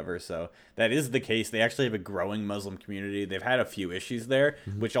crisis or whatever. So that is the case. They actually have a growing Muslim community. They've had a few issues there,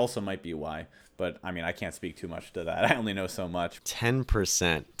 which also might be why. But I mean, I can't speak too much to that. I only know so much.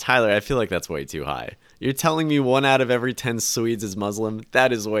 10%. Tyler, I feel like that's way too high. You're telling me 1 out of every 10 Swedes is Muslim?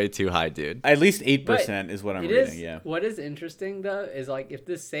 That is way too high, dude. At least 8% is what I'm reading, yeah. What is interesting, though, is like if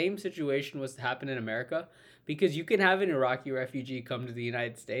this same situation was to happen in America, because you can have an Iraqi refugee come to the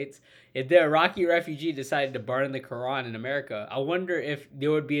United States. If the Iraqi refugee decided to burn the Quran in America, I wonder if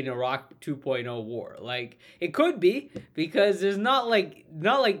there would be an Iraq 2.0 war. Like, it could be, because there's not like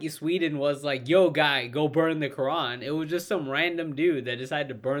Sweden was like, yo, guy, go burn the Quran. It was just some random dude that decided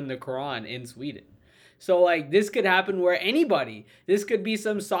to burn the Quran in Sweden. So, like, this could happen where anybody, this could be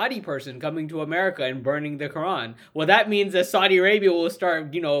some Saudi person coming to America and burning the Quran. Well, that means that Saudi Arabia will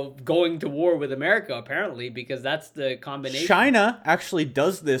start, going to war with America, apparently, because that's the combination. China actually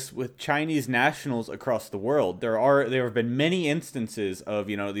does this with Chinese nationals across the world. There have been many instances of,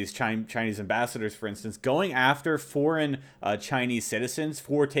 these Chinese ambassadors, for instance, going after foreign Chinese citizens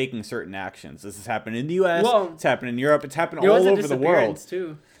for taking certain actions. This has happened in the U.S., it's happened in Europe, it's happened all over the world.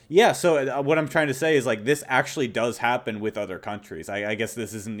 Too. Yeah, so what I'm trying to say is, like, this actually does happen with other countries. I guess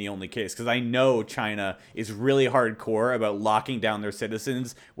this isn't the only case, because I know China is really hardcore about locking down their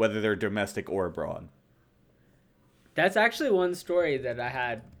citizens, whether they're domestic or abroad. That's actually one story that I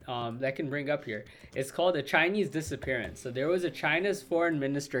had that I can bring up here. It's called a Chinese disappearance. So there was China's foreign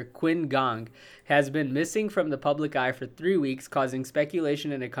minister, Qin Gang, has been missing from the public eye for 3 weeks, causing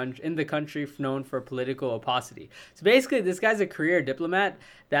speculation in the country known for political opacity. So basically, this guy's a career diplomat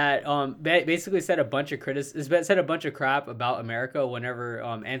that basically said a bunch of crap about America whenever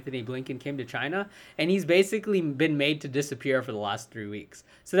Anthony Blinken came to China, and he's basically been made to disappear for the last 3 weeks.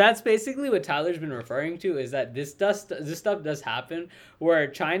 So that's basically what Tyler's been referring to, is that this stuff does happen where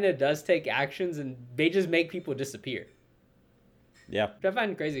China does take actions and they just make people disappear. Yeah, which I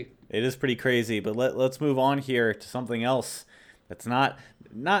find crazy. It is pretty crazy, but let's move on here to something else that's not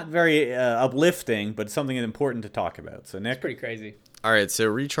very uplifting, but something important to talk about. So Nick, it's pretty crazy. All right, so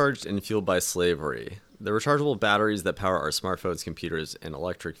recharged and fueled by slavery. The rechargeable batteries that power our smartphones, computers, and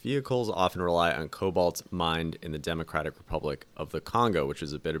electric vehicles often rely on cobalt mined in the Democratic Republic of the Congo, which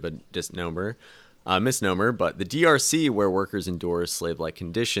is a bit of a misnomer, but the DRC, where workers endure slave-like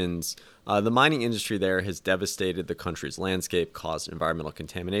conditions, the mining industry there has devastated the country's landscape, caused environmental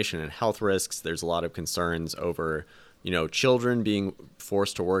contamination and health risks. There's a lot of concerns over, children being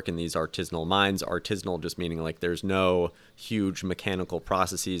forced to work in these artisanal mines. Artisanal just meaning like there's no huge mechanical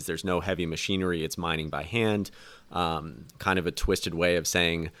processes, there's no heavy machinery, it's mining by hand. Kind of a twisted way of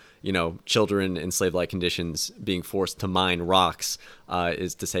saying, children in slave-like conditions being forced to mine rocks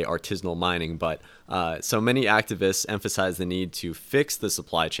is to say artisanal mining. But so many activists emphasize the need to fix the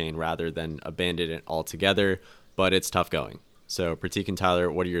supply chain rather than abandon it altogether. But it's tough going. So Pratik and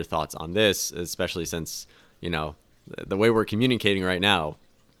Tyler, what are your thoughts on this, especially since, the way we're communicating right now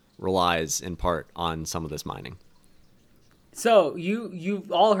relies in part on some of this mining? So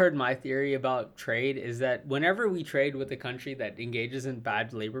you've all heard my theory about trade, is that whenever we trade with a country that engages in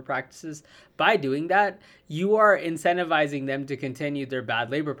bad labor practices, by doing that, you are incentivizing them to continue their bad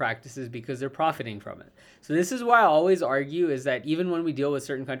labor practices because they're profiting from it. So this is why I always argue is that even when we deal with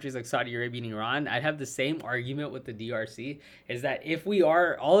certain countries like Saudi Arabia and Iran, I'd have the same argument with the DRC, is that if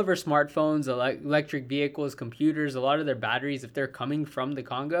all of our smartphones, electric vehicles, computers, a lot of their batteries, if they're coming from the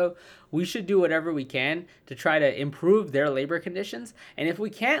Congo, we should do whatever we can to try to improve their labor conditions. And if we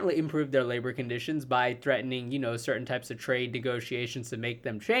can't improve their labor conditions by threatening, certain types of trade negotiations to make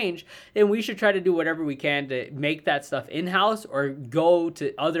them change, then we should try to do whatever we can to make that stuff in-house or go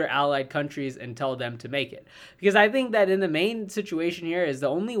to other allied countries and tell them to make it. Because I think that in the main situation here is the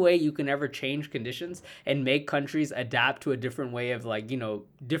only way you can ever change conditions and make countries adapt to a different way of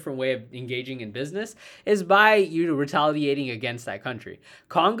engaging in business is by retaliating against that country.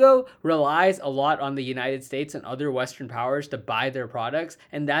 Congo relies a lot on the United States and other Western powers to buy their products,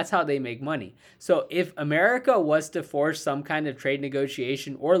 and that's how they make money. So if America was to force some kind of trade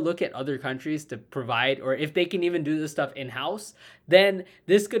negotiation or look at other countries to provide, or if they can even do this stuff in-house, then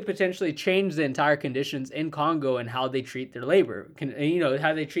this could potentially change the entire conditions in Congo and how they treat their labor,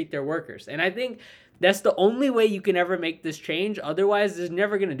 how they treat their workers. And I think that's the only way you can ever make this change. Otherwise, there's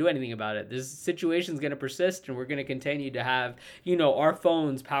never going to do anything about it. This situation is going to persist, and we're going to continue to have, our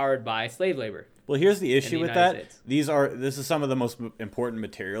phones powered by slave labor. Well, here's the issue with that. States. This is some of the most important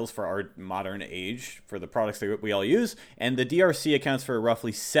materials for our modern age, for the products that we all use, and the DRC accounts for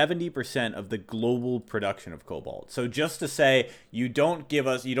roughly 70% of the global production of cobalt. So just to say you don't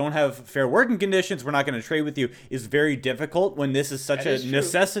have fair working conditions, we're not going to trade with you, is very difficult when this is such a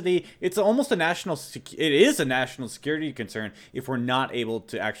necessity. It's almost a national security concern if we're not able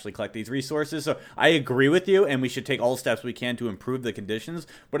to actually collect these resources. So I agree with you, and we should take all steps we can to improve the conditions.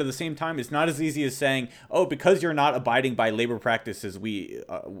 But at the same time, it's not as easy as saying, oh, because you're not abiding by labor practices we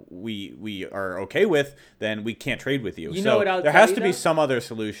are okay with, then we can't trade with you. There has to be some other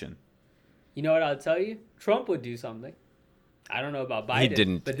solution. You know what I'll tell you? Trump would do something. I don't know about Biden. He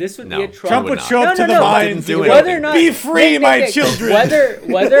didn't. But this would be a Trump. Trump would show up to the mines. Whether or not, be free, my children.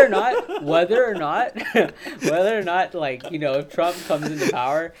 Whether or not, like, you know, if Trump comes into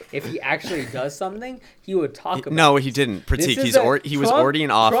power, if he actually does something, he would talk about. No, he didn't. Pratik, he was already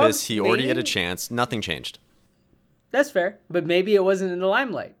in office. He already had a chance. Nothing changed. That's fair, but maybe it wasn't in the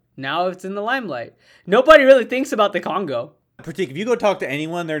limelight. Now it's in the limelight. Nobody really thinks about the Congo. Pratik, if you go talk to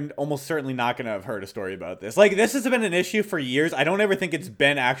anyone, they're almost certainly not going to have heard a story about this. Like, this has been an issue for years. I don't ever think it's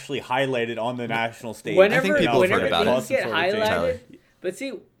been actually highlighted on the national stage. I think people have heard about things get highlighted, but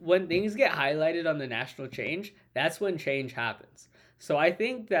see, when things get highlighted on the national change, that's when change happens. So I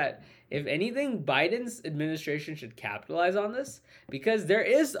think that if anything, Biden's administration should capitalize on this, because there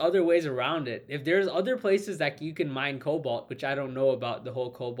is other ways around it. If there's other places that you can mine cobalt, which I don't know about the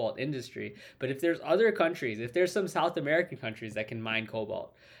whole cobalt industry, but if there's other countries, if there's some South American countries that can mine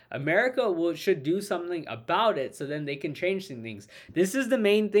cobalt, America should do something about it so then they can change some things. This is the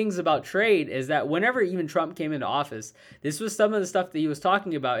main things about trade, is that whenever even Trump came into office, this was some of the stuff that he was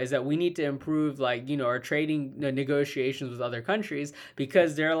talking about, is that we need to improve, like, you know, our trading negotiations with other countries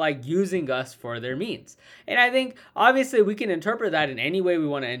because they're like using us for their means. And I think obviously we can interpret that in any way we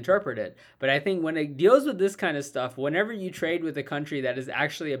want to interpret it. But I think when it deals with this kind of stuff, whenever you trade with a country that is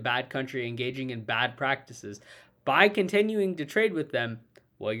actually a bad country engaging in bad practices, by continuing to trade with them,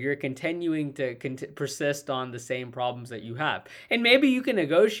 well, you're continuing to persist on the same problems that you have. And maybe you can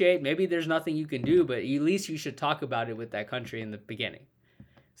negotiate, maybe there's nothing you can do, but at least you should talk about it with that country in the beginning.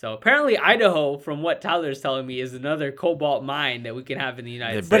 So apparently Idaho, from what Tyler's telling me, is another cobalt mine that we can have in the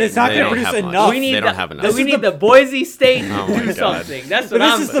United States. But it's not going to produce enough. They don't have enough. We need the Boise State to do something. That's what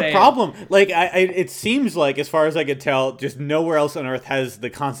I'm saying. This is the problem. Like, it seems like, as far as I could tell, just nowhere else on Earth has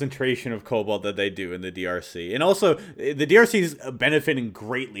the concentration of cobalt that they do in the DRC. And also, the DRC is benefiting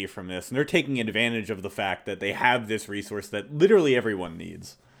greatly from this, and they're taking advantage of the fact that they have this resource that literally everyone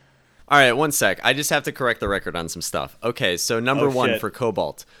needs. All right, one sec. I just have to correct the record on some stuff. Okay, so number one for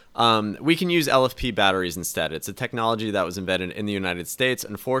cobalt. We can use LFP batteries instead. It's a technology that was invented in the United States.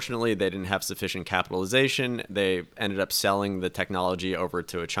 Unfortunately, they didn't have sufficient capitalization. They ended up selling the technology over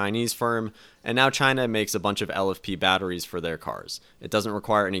to a Chinese firm, and now China makes a bunch of LFP batteries for their cars. It doesn't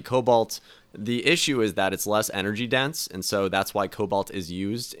require any cobalt. The issue is that it's less energy dense, and so that's why cobalt is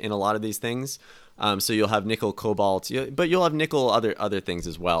used in a lot of these things. So you'll have nickel, cobalt, but you'll have nickel, other things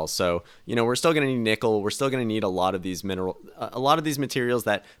as well. So, you know, we're still going to need nickel. We're still going to need a lot of these materials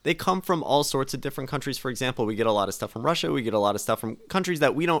that they come from all sorts of different countries. For example, we get a lot of stuff from Russia. We get a lot of stuff from countries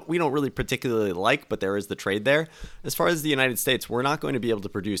that we don't really particularly like, but there is the trade there. As far as the United States, we're not going to be able to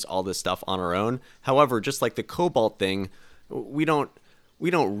produce all this stuff on our own. However, just like the cobalt thing, we don't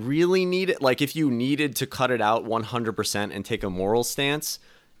really need it. Like, if you needed to cut it out 100% and take a moral stance,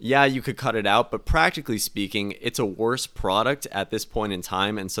 yeah, you could cut it out, but practically speaking, it's a worse product at this point in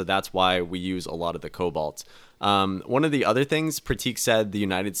time, and so that's why we use a lot of the cobalt. One of the other things, Pratik said the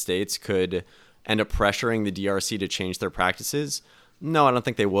United States could end up pressuring the DRC to change their practices. No, I don't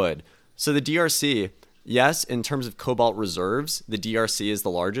think they would. So the DRC, yes, in terms of cobalt reserves, the DRC is the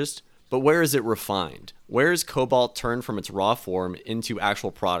largest, but where is it refined? Where is cobalt turned from its raw form into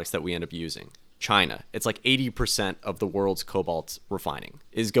actual products that we end up using? China. It's like 80% of the world's cobalt refining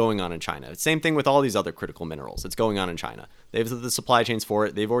is going on in China. Same thing with all these other critical minerals. It's going on in China. They have the supply chains for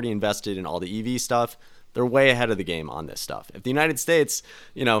it. They've already invested in all the EV stuff. They're way ahead of the game on this stuff. If the United States,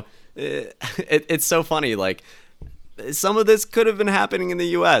 you know, it's so funny. Like, some of this could have been happening in the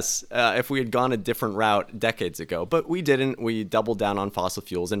U.S. If we had gone a different route decades ago, but we didn't. We doubled down on fossil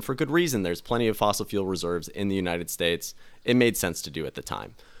fuels, and for good reason. There's plenty of fossil fuel reserves in the United States. It made sense to do at the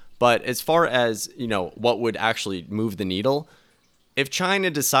time. But as far as, you know, what would actually move the needle, if China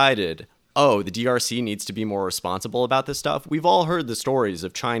decided, oh, the DRC needs to be more responsible about this stuff, we've all heard the stories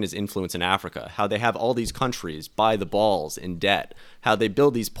of China's influence in Africa, how they have all these countries by the balls in debt, how they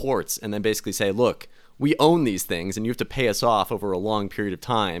build these ports and then basically say, look, we own these things and you have to pay us off over a long period of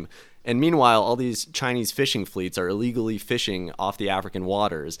time. And meanwhile, all these Chinese fishing fleets are illegally fishing off the African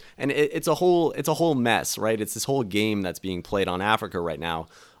waters. And it's a whole mess, right? It's this whole game that's being played on Africa right now.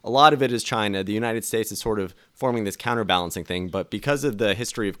 A lot of it is China. The United States is sort of forming this counterbalancing thing, but because of the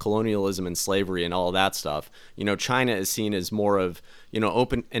history of colonialism and slavery and all of that stuff, China is seen as more of, an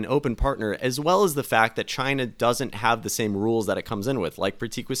open partner, as well as the fact that China doesn't have the same rules that it comes in with. Like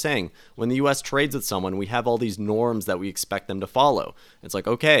Pratik was saying, when the US trades with someone, we have all these norms that we expect them to follow. It's like,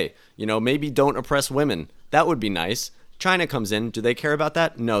 okay, maybe don't oppress women. That would be nice. China comes in. Do they care about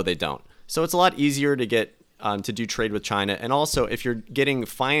that? No, they don't. So it's a lot easier to get to do trade with China. And also, if you're getting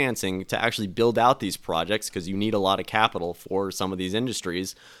financing to actually build out these projects, because you need a lot of capital for some of these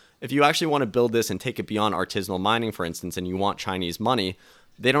industries, if you actually want to build this and take it beyond artisanal mining, for instance, and you want Chinese money,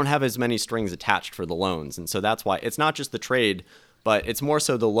 they don't have as many strings attached for the loans. And so that's why it's not just the trade, but it's more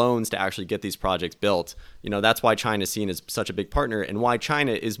so the loans to actually get these projects built. That's why China is seen as such a big partner, and why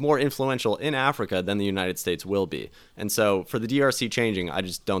China is more influential in Africa than the United States will be. And so for the DRC changing, I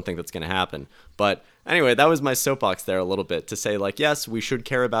just don't think that's going to happen. But anyway, that was my soapbox there a little bit to say, yes, we should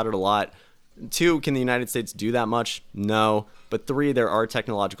care about it a lot. 2, can the United States do that much? No. But 3, there are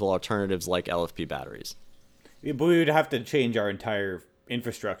technological alternatives like LFP batteries. Yeah, but we would have to change our entire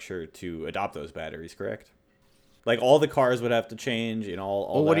infrastructure to adopt those batteries, correct? Like all the cars would have to change and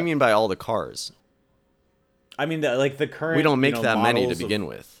all Well, what do you mean by all the cars? I mean, the current. We don't make that many to begin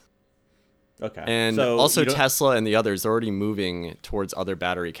with. Okay. And so also Tesla and the others are already moving towards other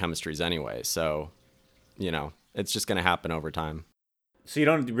battery chemistries anyway. So, it's just going to happen over time. So you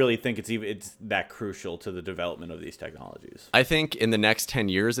don't really think it's that crucial to the development of these technologies? I think in the next 10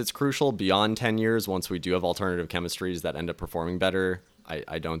 years it's crucial. Beyond 10 years, once we do have alternative chemistries that end up performing better,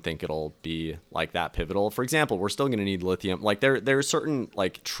 I don't think it'll be like that pivotal. For example, we're still going to need lithium. There are certain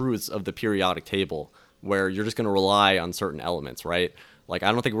truths of the periodic table where you're just going to rely on certain elements, right? I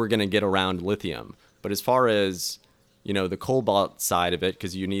don't think we're going to get around lithium. But as far as, the cobalt side of it,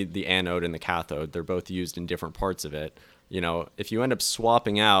 because you need the anode and the cathode, they're both used in different parts of it. If you end up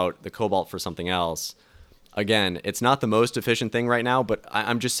swapping out the cobalt for something else, again, it's not the most efficient thing right now, but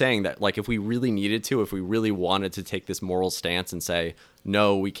I'm just saying that if we really needed to, if we really wanted to take this moral stance and say,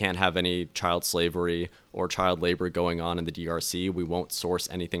 no, we can't have any child slavery or child labor going on in the DRC, we won't source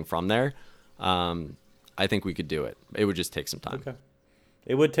anything from there, I think we could do it. It would just take some time. Okay.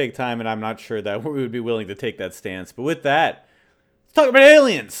 It would take time, and I'm not sure that we would be willing to take that stance. But with that, let's talk about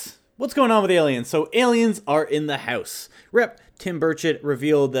aliens. What's going on with aliens? So aliens are in the house. Rep. Tim Burchett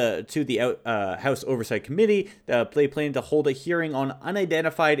revealed to the House Oversight Committee that they plan to hold a hearing on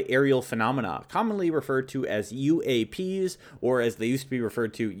unidentified aerial phenomena, commonly referred to as UAPs, or as they used to be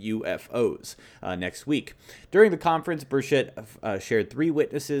referred to, UFOs, next week. During the conference, Burchett shared 3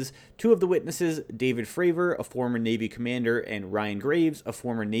 witnesses. 2 of the witnesses, David Fravor, a former Navy commander, and Ryan Graves, a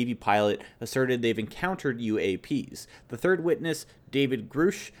former Navy pilot, asserted they've encountered UAPs. The 3rd witness, David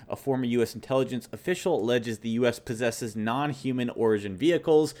Grush, a former U.S. intelligence official, alleges the U.S. possesses non-human origin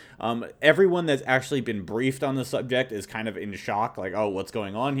vehicles. Everyone that's actually been briefed on the subject is kind of in shock, oh, what's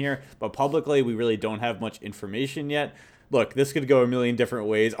going on here? But publicly, we really don't have much information yet. Look, this could go a million different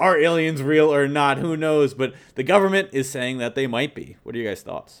ways. Are aliens real or not? Who knows? But the government is saying that they might be. What are your guys'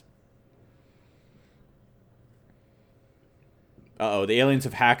 thoughts? Uh-oh, the aliens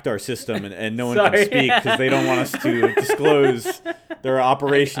have hacked our system and no one can speak because they don't want us to disclose their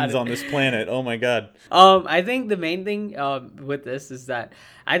operations on this planet. Oh my god. I think the main thing with this is that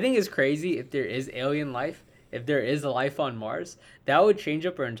I think it's crazy if there is alien life, if there is a life on Mars, that would change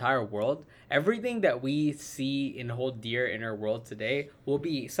up our entire world. Everything that we see and hold dear in our world today will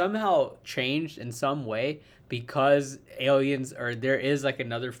be somehow changed in some way because aliens, or there is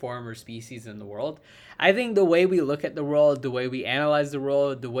another form or species in the world. I think the way we look at the world, the way we analyze the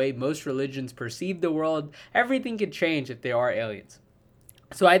world, the way most religions perceive the world, everything could change if there are aliens.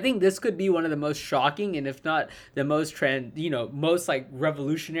 So I think this could be one of the most shocking, and if not the most most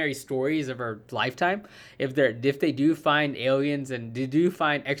revolutionary stories of our lifetime. If they do find aliens and they do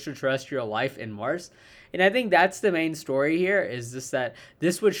find extraterrestrial life in Mars. And I think that's the main story here, is just that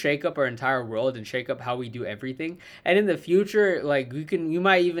this would shake up our entire world and shake up how we do everything. And in the future, you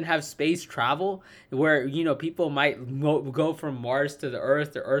might even have space travel where, people might go from Mars to the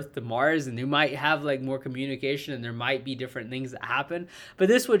Earth, or Earth to Mars, and you might have more communication, and there might be different things that happen. But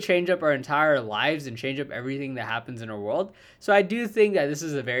this would change up our entire lives and change up everything that happens in our world. So I do think that this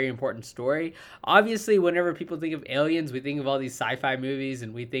is a very important story. Obviously, whenever people think of aliens, we think of all these sci-fi movies,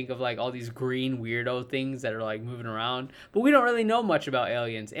 and we think of all these green weirdo things things that are like moving around, but we don't really know much about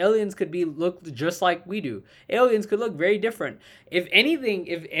aliens. Aliens could look just like we do. Aliens could look very different. If anything,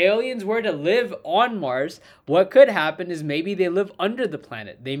 if aliens were to live on Mars, what could happen is maybe they live under the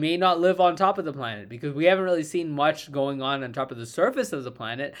planet. They may not live on top of the planet because we haven't really seen much going on top of the surface of the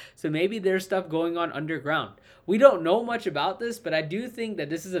planet. So maybe there's stuff going on underground. We don't know much about this, but I do think that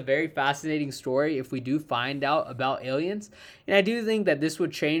this is a very fascinating story if we do find out about aliens. And I do think that this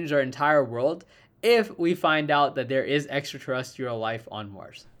would change our entire world if we find out that there is extraterrestrial life on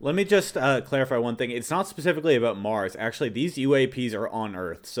Mars. Let me just clarify one thing. It's not specifically about Mars. Actually, these UAPs are on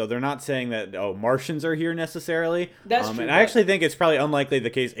Earth, so they're not saying that Martians are here necessarily. That's true. And I actually think it's probably unlikely the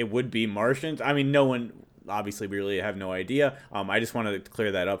case it would be Martians. I mean, no one obviously we really have no idea. I just wanted to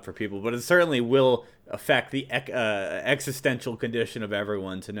clear that up for people, but it certainly will affect the existential condition of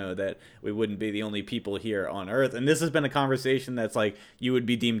everyone to know that we wouldn't be the only people here on Earth. And this has been a conversation that's like you would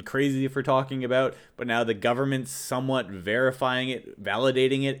be deemed crazy for talking about, but now the government's somewhat verifying it,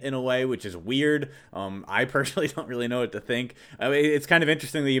 validating it in a way, which is weird. I personally don't really know what to think. I mean, it's kind of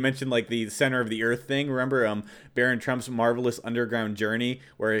interesting that you mentioned like the center of the Earth thing. Remember Barron Trump's marvelous underground journey,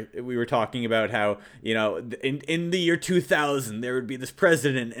 where we were talking about how, you know, in the year 2000 there would be this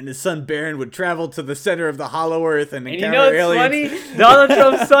president and his son Barron would travel to the center of the hollow Earth and encounter you know what's aliens. Funny? Donald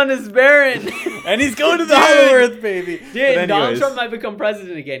Trump's son is Barron. And he's going to the hollow Earth, baby. Dude, Donald Trump might become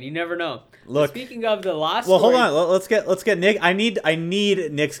president again. You never know. Look, speaking of the last hold on. Let's get Nick. I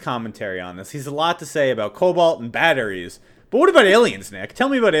need Nick's commentary on this. He's a lot to say about cobalt and batteries. But what about aliens, Nick? Tell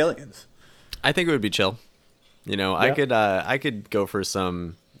me about aliens. I think it would be chill. You know, yeah. I could go for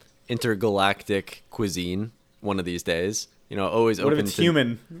some intergalactic cuisine one of these days. You know, always open. What if it's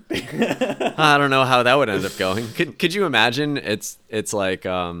human? I don't know how that would end up going. Could you imagine? It's like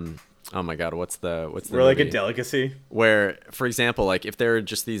oh my god, what's the We're like a delicacy. Where, for example, like if there are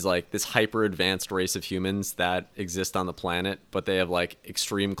just these like this hyper advanced race of humans that exist on the planet, but they have like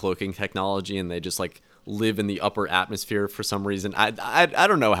extreme cloaking technology and they just like live in the upper atmosphere for some reason. I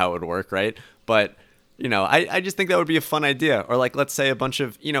don't know how it would work, right? But you know, I just think that would be a fun idea. Or like, let's say a bunch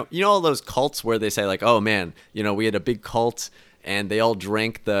of, you know all those cults where they say like, oh man, you know, we had a big cult and they all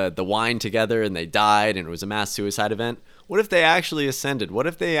drank the wine together and they died and it was a mass suicide event. What if they actually ascended? What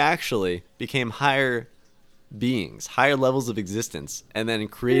if they actually became higher beings, higher levels of existence, and then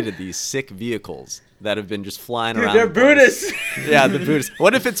created these sick vehicles that have been just flying around? They're Buddhists. Yeah, the Buddhists.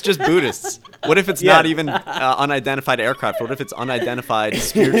 What if it's just Buddhists? What if it's not even unidentified aircraft? What if it's unidentified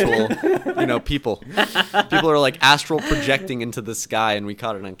spiritual, people? People are like astral projecting into the sky, and we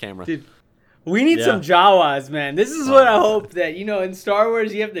caught it on camera. Dude, we need some Jawas, man. This is what I hope that, in Star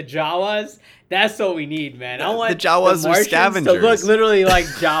Wars you have the Jawas. That's what we need, man. I want the Jawas are scavengers. to look literally like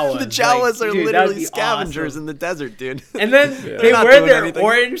Jawas. The Jawas are literally scavengers in the desert, dude. And then they wear their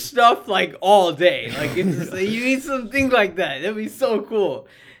orange stuff like all day. Like it's just, you need something like that. That'd be so cool.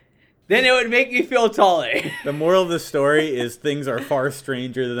 Then it would make me feel taller. The moral of the story is things are far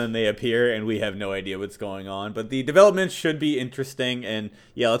stranger than they appear, and we have no idea what's going on. But the developments should be interesting, and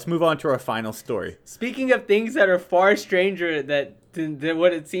let's move on to our final story. Speaking of things that are far stranger than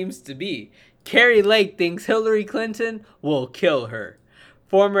what it seems to be, Carrie Lake thinks Hillary Clinton will kill her.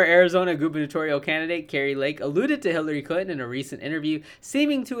 Former Arizona gubernatorial candidate Carrie Lake alluded to Hillary Clinton in a recent interview,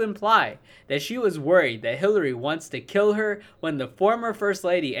 seeming to imply that she was worried that Hillary wants to kill her when the former First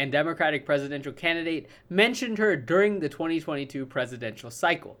Lady and Democratic presidential candidate mentioned her during the 2022 presidential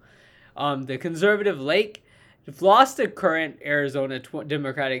cycle. The conservative Lake lost to current Arizona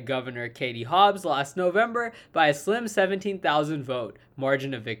Democratic Governor Katie Hobbs last November by a slim 17,000 vote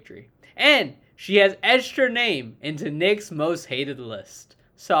margin of victory. And she has etched her name into Nick's most hated list.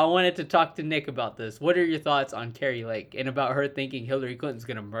 So I wanted to talk to Nick about this. What are your thoughts on Carrie Lake and about her thinking Hillary Clinton's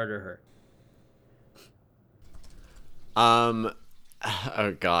going to murder her?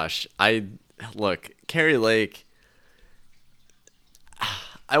 Oh gosh. Carrie Lake,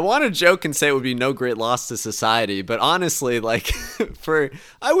 I want to joke and say it would be no great loss to society, but honestly,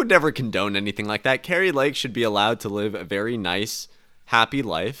 I would never condone anything like that. Carrie Lake should be allowed to live a very nice, happy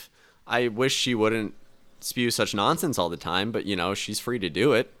life. I wish she wouldn't spew such nonsense all the time, but she's free to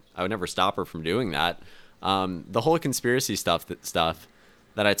do it. I would never stop her from doing that. The whole conspiracy stuff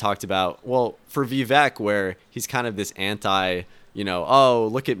that I talked about, well, for Vivek, where he's kind of this anti, oh,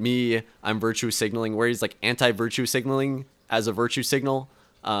 look at me, I'm virtue signaling, where he's like anti-virtue signaling as a virtue signal,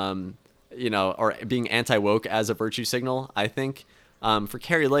 or being anti-woke as a virtue signal, I think. For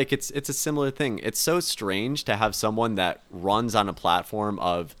Carrie Lake, it's a similar thing. It's so strange to have someone that runs on a platform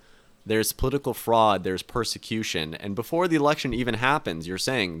of there's political fraud, there's persecution, and before the election even happens, you're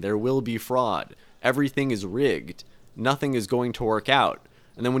saying there will be fraud. Everything is rigged. Nothing is going to work out.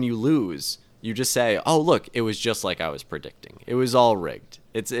 And then when you lose, You just say, oh, look, it was just like I was predicting. It was all rigged.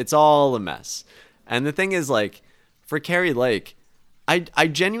 It's all a mess. And the thing is, like, for Carrie Lake, I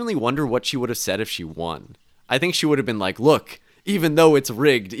genuinely wonder what she would have said if she won. I think she would have been like, look, even though it's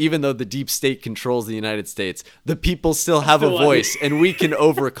rigged, even though the deep state controls the United States, the people still have a voice and we can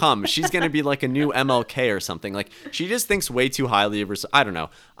overcome. She's going to be like a new MLK or something. Like, she just thinks way too highly of herself. I don't know.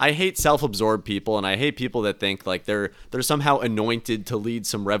 I hate self-absorbed people, and I hate people that think like they're somehow anointed to lead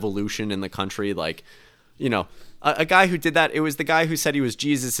some revolution in the country. Like, you know, a guy who did that, it was the guy who said he was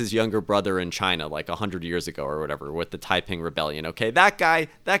Jesus's younger brother in China like 100 years ago or whatever with the Taiping Rebellion. Okay, that guy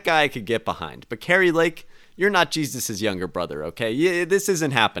I could get behind. But Carrie Lake, you're not Jesus's younger brother, okay? This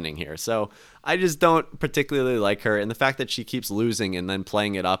isn't happening here. So I just don't particularly like her. And the fact that she keeps losing and then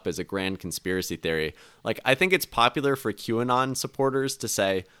playing it up as a grand conspiracy theory, like, I think it's popular for QAnon supporters to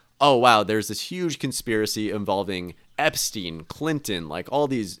say, oh, wow, there's this huge conspiracy involving Epstein, Clinton, like all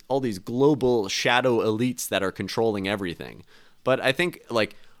these global shadow elites that are controlling everything. But I think,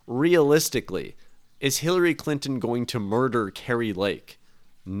 like, realistically, is Hillary Clinton going to murder Carrie Lake?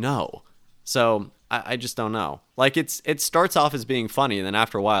 No. So I just don't know. Like, it starts off as being funny, and then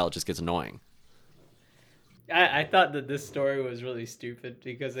after a while, it just gets annoying. I thought that this story was really stupid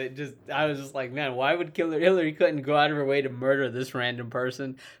because I was just like, man, why would Hillary Clinton go out of her way to murder this random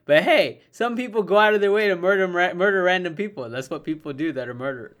person? But hey, some people go out of their way to murder random people. That's what people do that are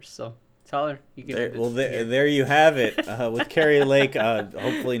murderers. So tell her you can. There you have it with Carrie Lake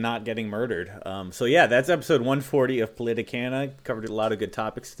hopefully not getting murdered. So yeah, that's episode 140 of Politicana. Covered a lot of good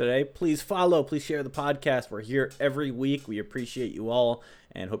topics today. Please follow, please share the podcast. We're here every week. We appreciate you all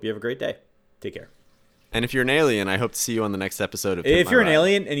and hope you have a great day. Take care. And if you're an alien, I hope to see you on the next episode of If you're an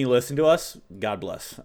alien and you listen to us, God bless.